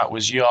the start,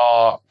 was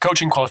your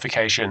coaching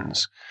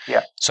qualifications.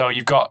 Yeah. So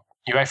you've got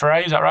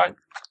UEFA, is that right?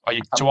 Are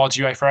you towards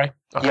UEFA?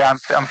 Okay. Yeah,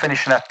 I'm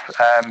finishing up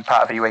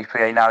part of the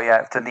UEFA now.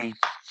 Yeah, I've done the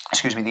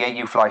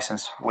A-Youth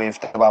license with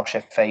the Welsh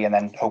FA, and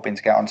then hoping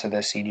to get onto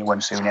the senior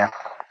one soon. Yeah.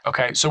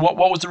 Okay. So what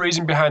was the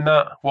reason behind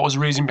that? What was the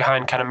reason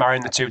behind kind of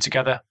marrying the two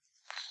together?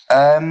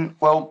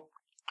 Well,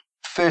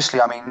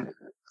 firstly, I mean,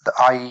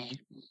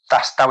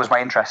 that was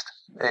my interest.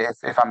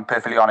 If I'm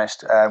perfectly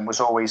honest,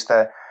 was always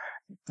the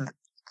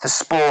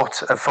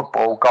sport of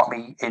football got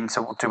me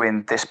into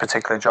doing this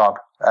particular job.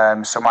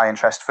 So my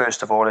interest,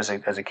 first of all, as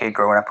a kid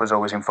growing up, was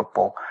always in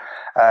football.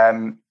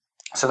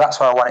 So that's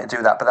why I wanted to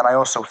do that. But then I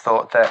also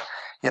thought that,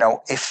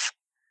 if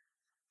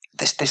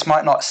this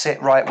might not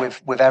sit right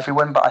with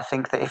everyone, but I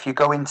think that if you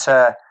go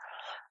into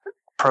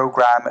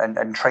program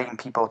and train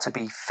people to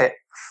be fit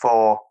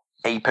for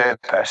a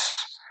purpose,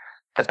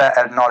 the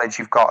better knowledge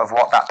you've got of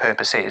what that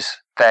purpose is,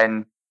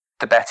 then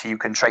the better you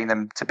can train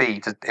them to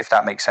be, if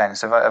that makes sense.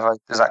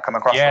 Does that come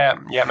across? Yeah,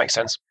 it makes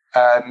sense.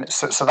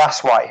 So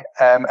that's why.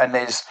 And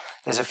there's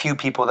a few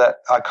people that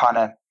I kind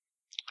of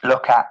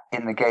look at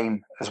in the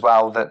game as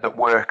well that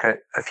work at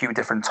a few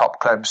different top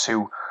clubs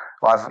who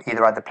I've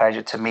either had the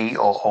pleasure to meet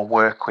or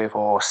work with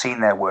or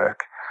seen their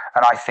work.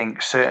 And I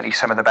think certainly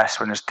some of the best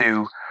runners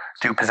do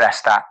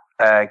possess that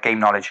game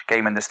knowledge,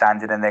 game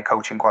understanding, and their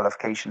coaching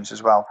qualifications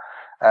as well.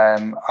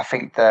 I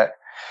think that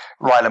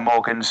Ryland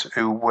Morgans,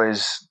 who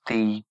was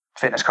the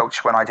fitness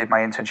coach when I did my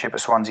internship at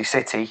Swansea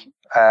City,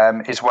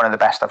 is one of the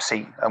best I've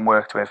seen and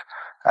worked with.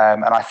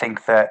 And I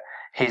think that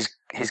his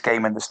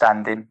game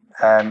understanding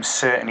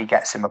certainly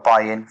gets him a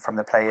buy-in from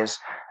the players.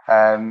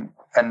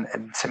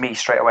 And to me,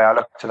 straight away, I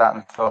looked at that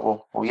and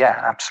thought, well,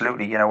 yeah,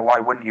 absolutely. Why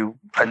wouldn't you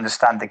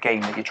understand the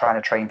game that you're trying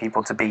to train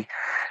people to be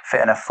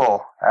fit enough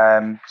for?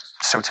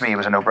 So to me, it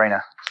was a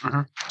no-brainer.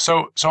 Mm-hmm.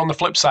 So on the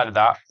flip side of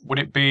that, would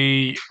it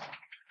be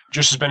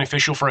just as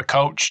beneficial for a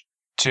coach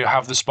to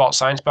have the sports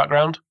science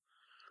background?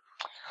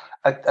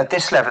 At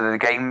this level of the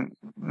game,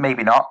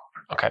 maybe not.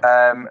 Okay.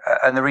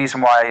 And the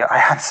reason why I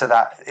answer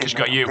that is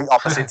the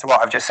opposite to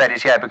what I've just said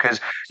is, because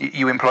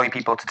you employ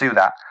people to do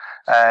that.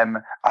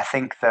 I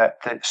think that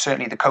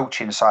certainly the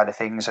coaching side of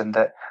things and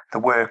the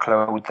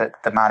workload that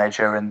the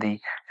manager and the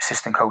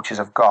assistant coaches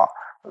have got,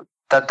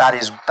 that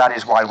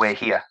is why we're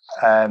here.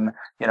 Some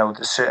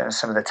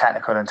of the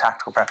technical and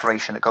tactical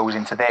preparation that goes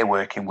into their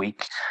working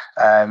week.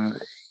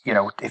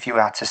 If you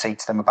had to say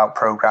to them about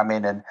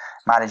programming and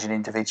managing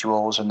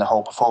individuals and the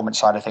whole performance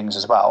side of things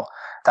as well,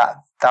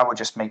 that would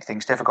just make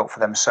things difficult for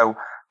them. So,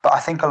 but I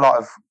think a lot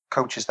of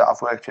coaches that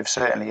I've worked with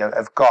certainly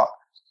have got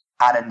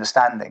an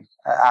understanding.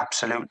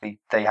 Absolutely,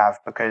 they have,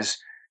 because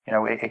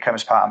it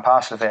comes part and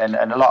parcel of it.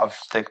 And a lot of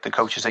the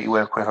coaches that you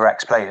work with are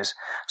ex-players,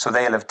 so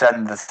they'll have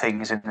done the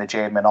things in the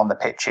gym and on the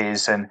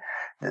pitches, and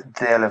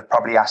they'll have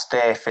probably asked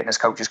their fitness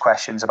coaches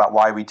questions about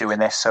why we're doing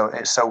this.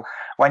 So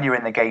when you're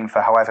in the game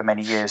for however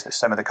many years that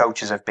some of the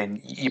coaches have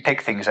been, you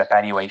pick things up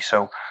anyway.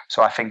 So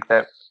I think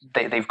that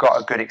they've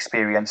got a good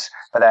experience,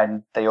 but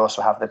then they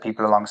also have the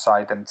people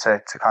alongside them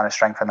to kind of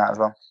strengthen that as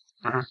well.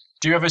 Mm-hmm.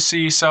 Do you ever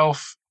see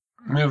yourself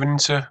moving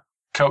into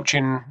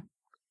coaching,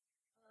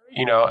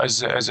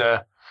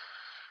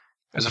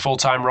 as a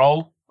full-time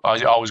role, or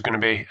is it always going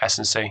to be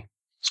S&C,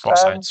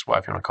 sports science,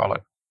 whatever you want to call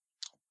it?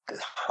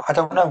 I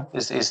don't know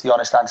is the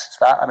honest answer to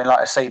that. I mean,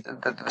 like I say,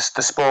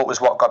 the sport was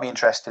what got me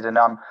interested, and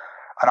I'm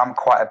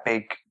quite a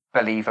big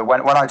believer.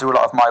 When I do a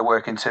lot of my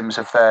work in terms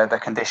of the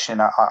conditioning,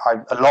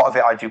 a lot of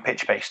it I do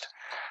pitch-based.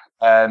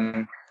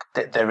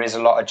 There is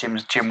a lot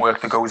of gym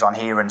work that goes on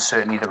here, and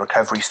certainly the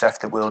recovery stuff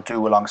that we'll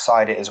do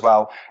alongside it as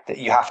well, that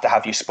you have to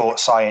have your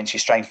sports science, your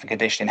strength and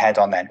conditioning head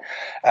on then.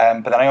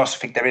 But then I also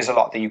think there is a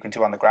lot that you can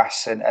do on the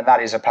grass, and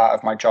that is a part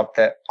of my job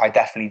that I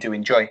definitely do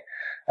enjoy.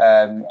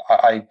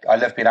 I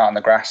love being out on the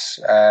grass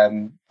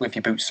with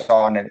your boots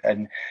on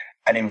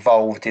and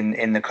involved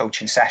in the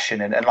coaching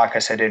session. And like I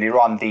said earlier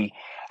on,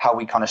 how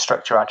we kind of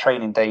structure our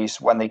training days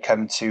when they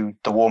come to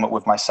the warm-up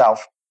with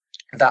myself,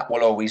 that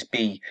will always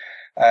be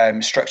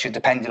structured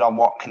depending on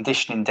what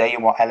conditioning day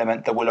and what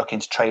element that we're looking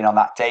to train on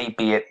that day,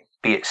 be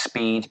it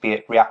speed, be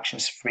it reaction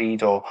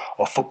speed or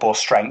football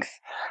strength.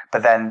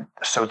 But then,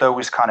 so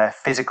those kind of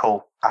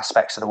physical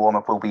aspects of the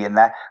warm-up will be in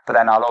there, but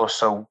then I'll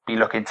also be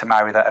looking to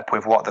marry that up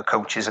with what the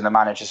coaches and the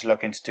managers are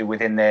looking to do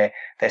within their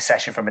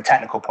session from a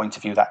technical point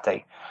of view that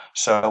day.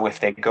 So if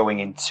they're going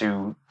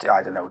into,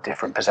 I don't know,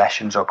 different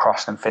possessions or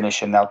cross and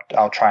finish, and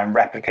I'll try and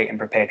replicate and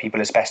prepare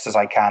people as best as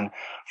I can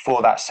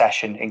for that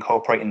session,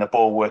 incorporating the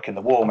ball work in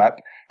the warm-up,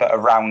 but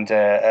around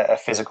a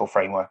physical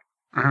framework.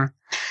 Mm-hmm.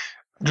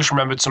 Just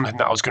remembered something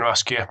that I was going to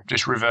ask you,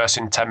 just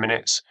reversing 10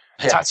 minutes.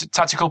 Yeah.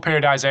 Tactical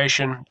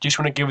periodization, just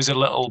want to give us a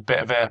little bit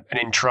of an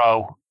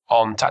intro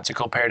on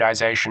tactical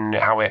periodization,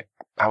 how it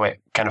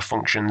kind of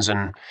functions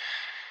and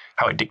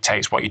how it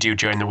dictates what you do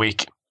during the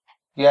week.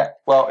 Yeah,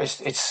 well,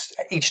 it's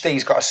each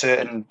day's got a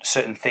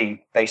certain theme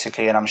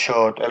basically, and I'm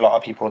sure a lot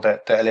of people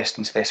that are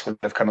listening to this would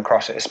have come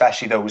across it,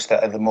 especially those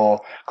that are the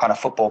more kind of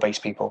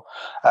football-based people.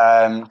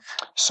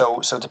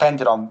 So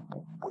depending on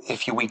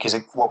if your week is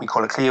what we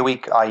call a clear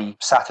week, i.e.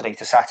 Saturday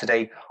to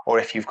Saturday, or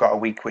if you've got a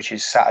week which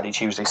is Saturday,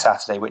 Tuesday,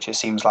 Saturday, which it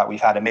seems like we've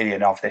had a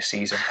million of this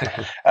season.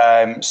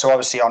 So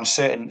obviously on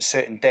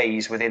certain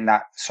days within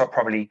that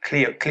probably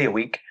clear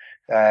week,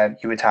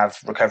 you would have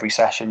recovery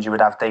sessions. You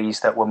would have days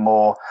that were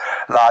more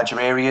larger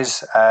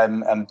areas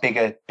and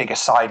bigger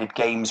sided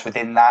games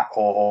within that,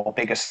 or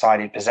bigger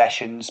sided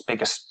possessions,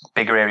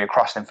 bigger area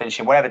crossing and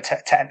finishing, whatever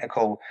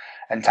technical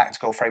and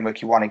tactical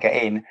framework you want to get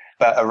in,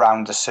 but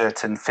around a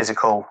certain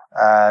physical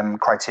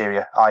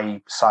criteria,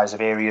 i.e. size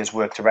of areas,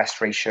 work to rest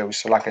ratios.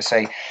 So like I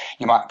say,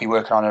 you might be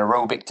working on an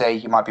aerobic day,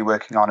 you might be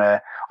working on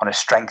a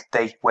strength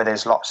day where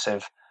there's lots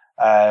of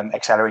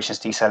accelerations,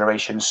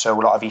 decelerations, so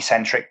a lot of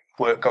eccentric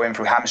work going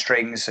through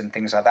hamstrings and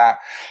things like that.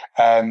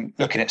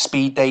 Looking at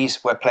speed days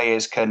where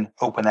players can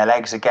open their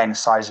legs, again,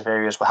 size of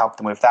areas will help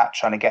them with that,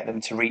 trying to get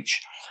them to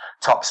reach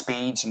top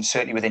speeds. And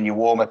certainly within your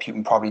warm-up, you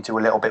can probably do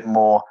a little bit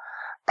more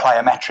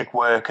plyometric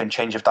work and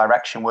change of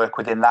direction work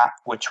within that,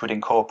 which would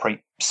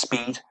incorporate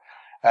speed,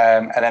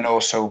 and then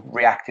also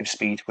reactive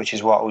speed, which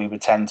is what we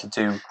would tend to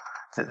do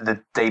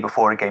the day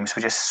before a game. So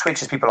it just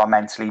switches people on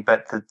mentally,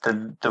 but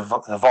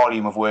the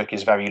volume of work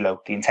is very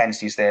low. The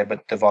intensity is there,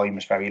 but the volume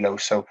is very low.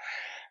 So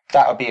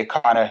that would be a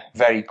kind of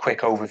very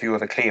quick overview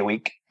of a clear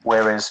week.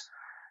 Whereas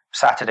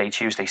Saturday,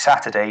 Tuesday,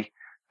 Saturday,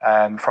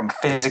 from a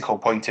physical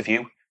point of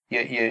view,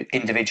 you're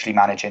individually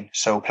managing.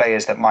 So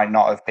players that might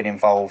not have been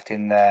involved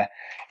in the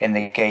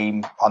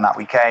game on that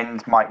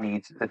weekend might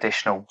need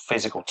additional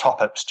physical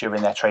top-ups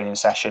during their training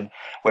session,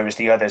 whereas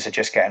the others are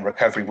just getting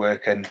recovery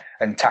work and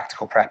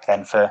tactical prep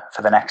then for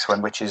the next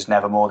one, which is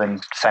never more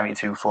than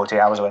 72, 48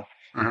 hours away.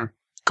 Mm-hmm.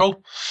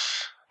 Cool.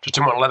 Just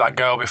didn't want to let that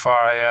go before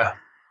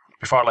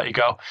I let you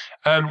go.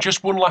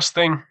 Just one last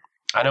thing.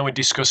 I know we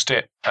discussed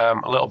it a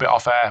little bit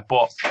off air,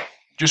 but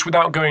just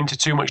without going into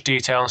too much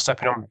detail and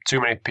stepping on too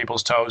many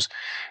people's toes,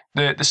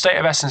 the state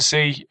of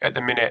S&C at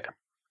the minute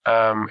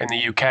in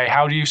the UK,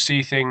 how do you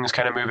see things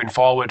kind of moving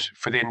forward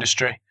for the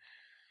industry?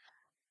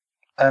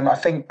 I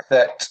think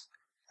that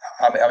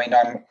I mean,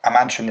 I'm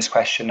answering this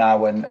question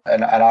now, and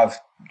I've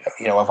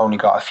only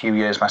got a few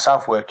years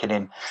myself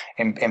working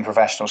in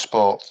professional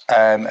sport,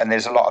 and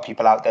there's a lot of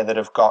people out there that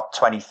have got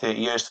 20, 30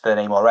 years to their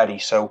name already.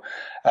 So,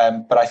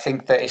 but I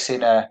think that it's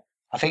in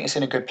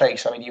a good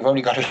place. I mean, you've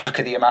only got to look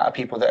at the amount of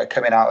people that are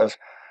coming out of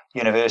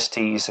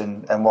universities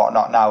and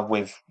whatnot now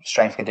with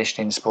strength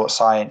conditioning, sports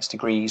science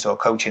degrees or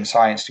coaching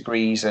science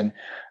degrees, and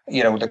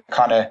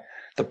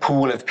the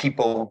pool of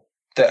people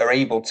that are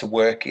able to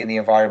work in the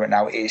environment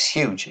now is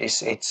huge.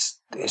 It's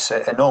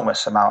an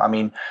enormous amount. I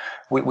mean,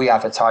 we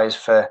advertised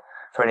for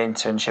an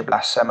internship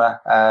last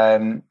summer,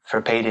 for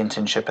a paid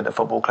internship at the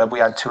football club. We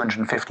had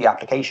 250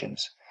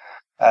 applications.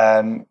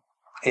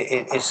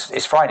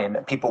 It's frightening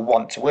that people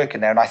want to work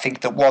in there, and I think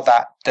that what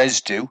that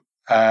does do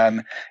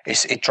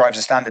is it drives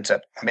the standards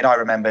up. I mean, I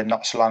remember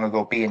not so long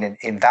ago being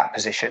in that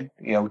position,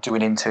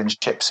 doing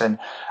internships, and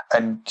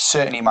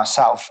certainly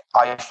myself,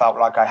 I felt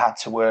like I had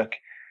to work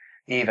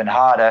even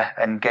harder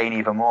and gain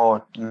even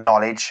more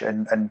knowledge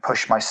and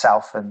push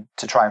myself and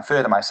to try and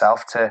further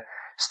myself to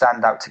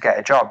stand out to get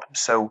a job.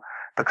 So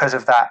because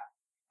of that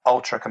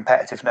ultra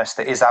competitiveness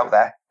that is out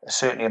there,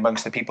 certainly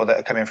amongst the people that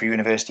are coming through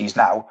universities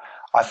now,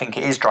 I think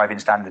it is driving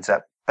standards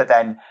up. But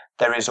then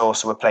there is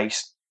also a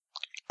place,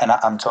 and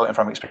I'm talking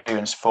from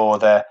experience, for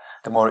the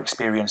more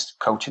experienced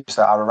coaches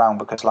that are around,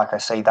 because like I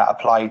say, that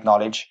applied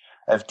knowledge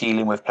of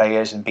dealing with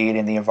players and being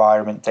in the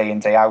environment day in,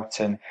 day out,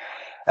 and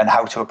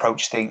how to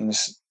approach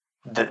things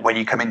that when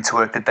you come into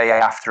work the day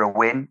after a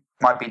win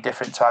might be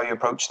different to how you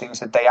approach things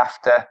the day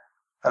after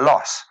a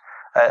loss.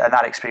 And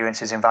that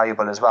experience is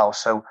invaluable as well.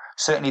 So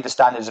certainly the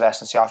standards of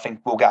S&C, I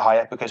think, will get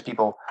higher because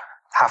people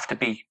have to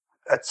be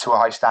to a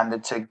high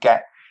standard to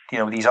get,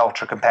 these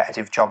ultra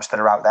competitive jobs that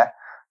are out there,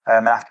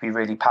 and have to be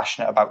really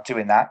passionate about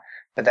doing that.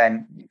 But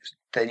then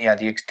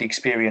the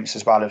experience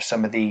as well of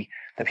some of the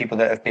people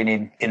that have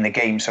been in the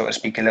game, so to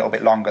speak, a little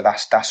bit longer,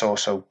 that's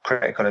also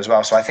critical as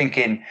well. So I think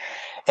in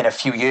a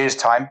few years'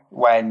 time,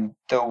 when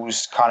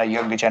those kind of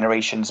younger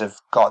generations have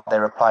got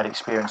their applied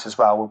experience as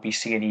well, we'll be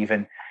seeing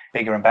even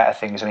bigger and better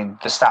things. I mean,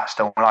 the stats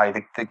don't lie.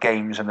 The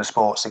games and the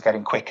sports are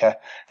getting quicker.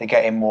 They're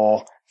getting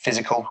more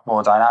physical,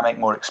 more dynamic,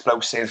 more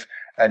explosive,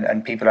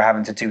 and people are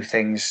having to do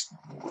things.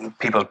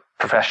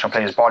 Professional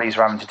players' bodies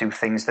are having to do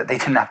things that they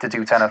didn't have to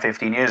do 10 or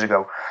 15 years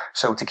ago.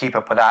 So to keep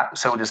up with that,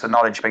 so does the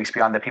knowledge base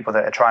behind the people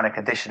that are trying to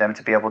condition them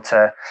to be able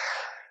to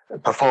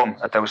perform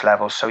at those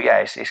levels. So yeah,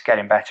 it's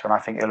getting better, and I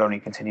think it'll only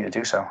continue to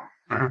do so.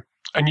 Mm-hmm.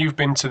 And you've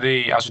been to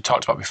as we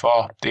talked about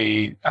before,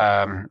 the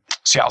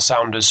Seattle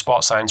Sounders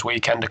Sports Science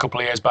Weekend a couple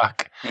of years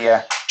back.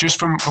 Yeah. Just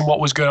from what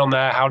was going on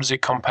there, how does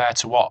it compare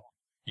to what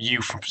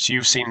you've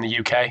seen in the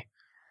UK?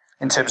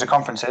 In terms of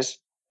conferences?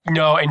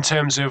 No, in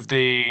terms of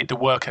the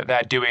work that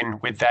they're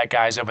doing with their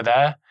guys over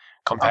there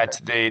compared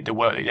to the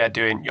work that they're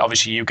doing.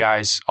 Obviously, you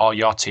guys or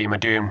your team are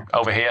doing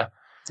over here.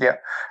 Yeah.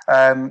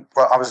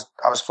 Well, I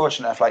was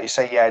fortunate enough, like you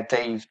say,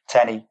 Dave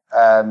Tenney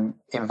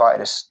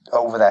invited us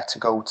over there to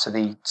go to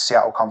the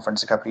Seattle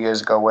conference a couple of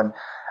years ago,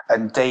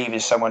 and Dave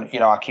is someone,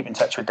 I keep in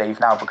touch with Dave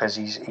now because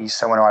he's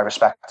someone who I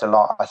respect a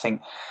lot. I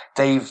think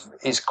Dave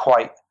is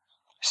quite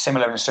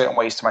similar in certain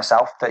ways to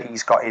myself, that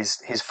he's got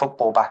his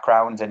football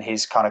background and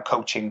his kind of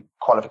coaching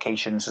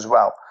qualifications as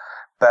well.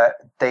 But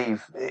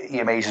Dave, he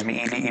amazes me.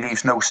 He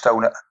leaves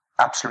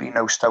absolutely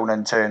no stone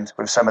unturned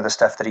with some of the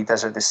stuff that he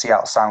does at the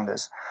Seattle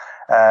Sounders.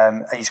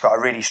 And he's got a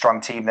really strong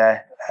team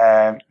there.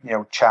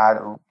 Chad,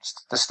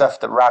 the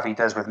stuff that Ravi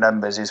does with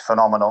numbers is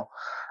phenomenal,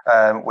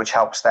 which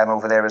helps them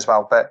over there as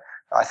well. But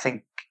I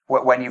think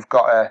when you've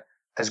got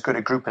as good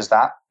a group as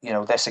that,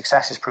 their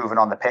success is proven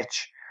on the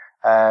pitch.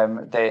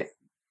 The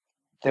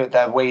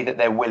way that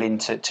they're willing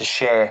to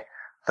share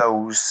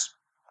those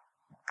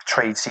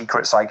trade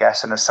secrets, I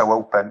guess, and are so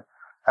open,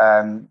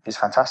 is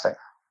fantastic.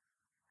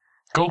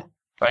 Cool.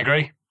 I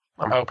agree.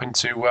 I'm hoping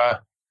to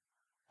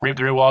reap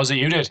the rewards that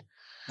you did.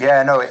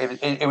 Yeah, no,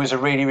 it was a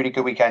really, really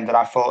good weekend, and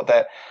I thought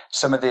that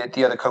some of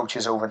the other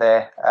coaches over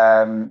there,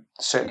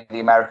 certainly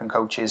the American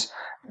coaches,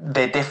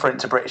 they're different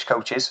to British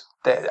coaches.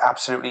 They're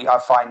absolutely, I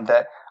find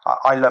that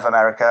I love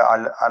America,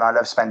 and I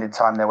love spending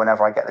time there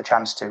whenever I get the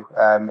chance to.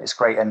 It's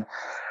great, and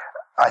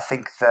I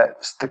think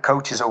that the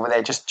coaches over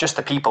there, just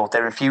the people,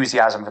 their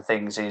enthusiasm for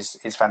things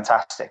is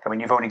fantastic. I mean,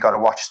 you've only got to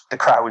watch the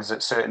crowds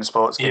at certain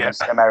sports games,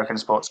 American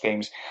sports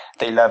games.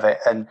 They love it.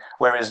 And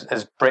whereas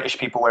as British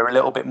people, we're a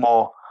little bit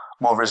more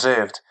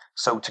reserved.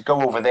 So to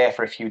go over there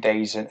for a few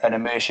days and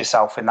immerse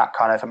yourself in that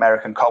kind of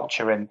American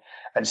culture and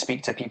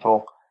speak to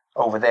people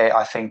over there,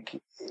 I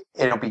think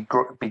it'll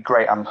be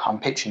great. I'm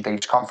pitching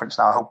Dave's conference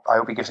now. I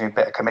hope he gives me a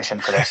bit of commission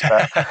for this.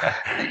 But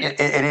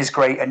it is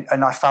great,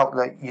 and I felt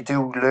that you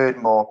do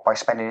learn more by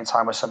spending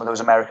time with some of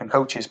those American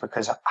coaches,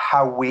 because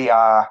how we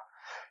are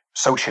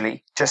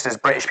socially, just as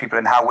British people,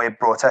 and how we're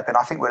brought up, and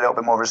I think we're a little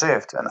bit more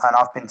reserved. And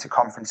I've been to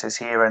conferences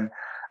here, and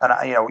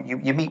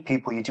you meet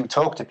people, you do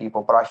talk to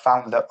people, but I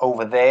found that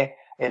over there,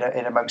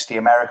 in amongst the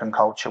American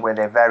culture, where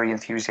they're very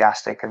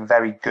enthusiastic and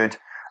very good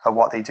at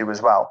what they do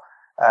as well.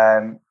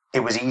 it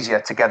was easier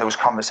to get those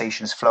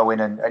conversations flowing.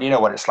 And you know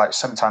what it's like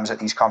sometimes at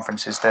these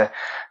conferences,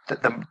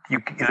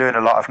 you learn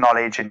a lot of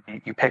knowledge, and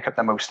you pick up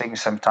the most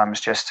things sometimes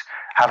just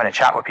having a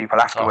chat with people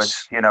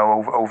afterwards, you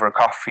know, over a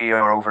coffee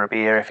or over a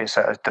beer if it's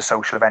at the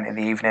social event in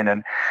the evening.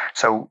 And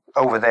so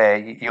over there,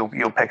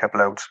 you'll pick up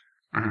loads.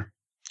 Mm-hmm.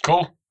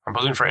 Cool. I'm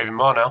buzzing for it even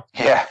more now.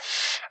 Yeah.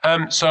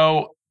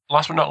 So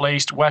last but not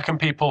least, where can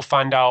people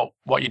find out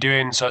what you're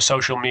doing? So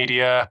social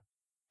media,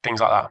 things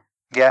like that.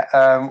 Yeah,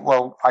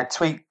 well, I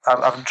tweet.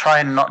 I'm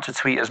trying not to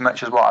tweet as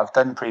much as what I've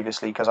done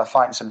previously because I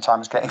find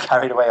sometimes getting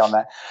carried away on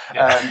there.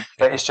 Yeah.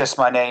 But it's just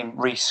my name,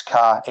 Rhys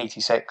Carr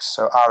 86,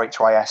 so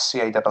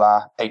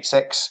RHYSCARR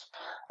 86.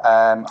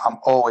 I'm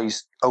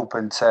always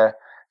open to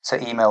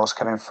emails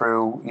coming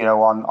through, you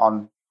know,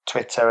 on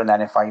Twitter, and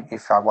then if I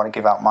want to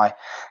give out my,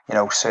 you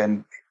know,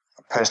 certain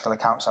personal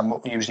accounts, I'm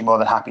usually more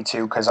than happy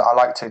to, because I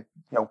like to,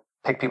 you know,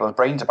 pick people's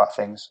brains about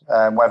things,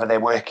 whether they're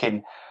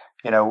working,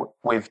 you know,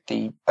 with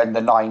the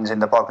nines in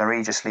the Bognor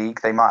Regis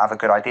League. They might have a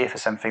good idea for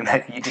something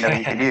that you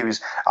can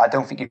use. I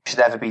don't think you should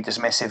ever be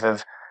dismissive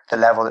of the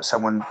level that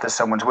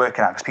someone's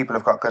working at, because people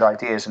have got good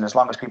ideas, and as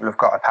long as people have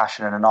got a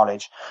passion and a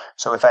knowledge.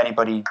 So if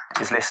anybody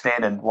is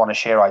listening and want to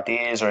share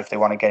ideas, or if they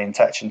want to get in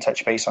touch and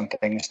touch base on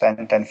things,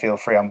 then feel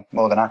free. I'm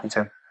more than happy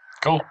to.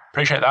 Cool.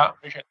 Appreciate that.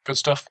 Good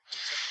stuff.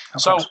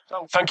 So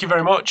thank you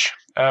very much.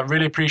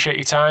 Really appreciate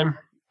your time,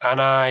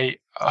 and I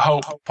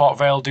hope Port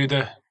Vale do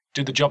the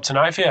job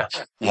tonight for you.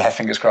 Yeah,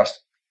 fingers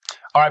crossed.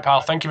 All right,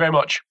 pal. Thank you very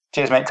much.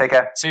 Cheers, mate. Take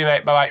care. See you,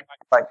 mate. Bye-bye.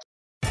 Bye.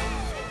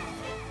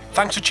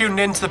 Thanks for tuning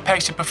in to the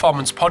Pacey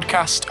Performance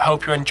podcast. I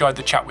hope you enjoyed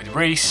the chat with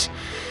Rhys.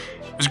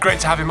 It was great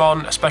to have him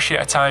on, especially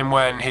at a time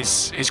when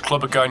his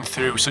club are going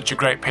through such a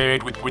great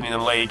period with winning the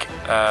league,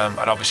 and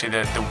obviously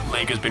the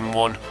league has been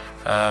won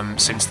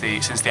since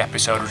the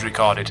episode was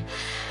recorded.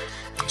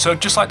 So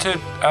I'd just like to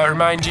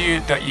remind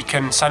you that you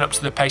can sign up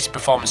to the Pacey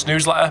Performance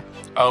newsletter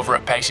over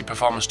at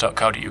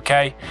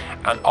paceyperformance.co.uk,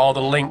 and all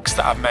the links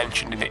that I've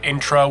mentioned in the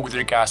intro with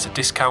regards to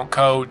discount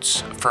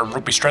codes from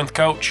Rugby Strength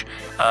Coach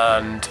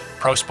and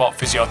Pro Sport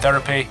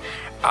Physiotherapy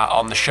are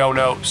on the show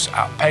notes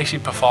at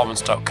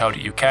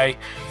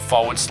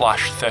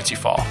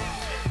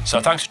paceyperformance.co.uk/34. So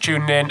thanks for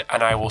tuning in,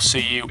 and I will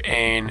see you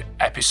in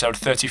episode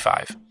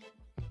 35.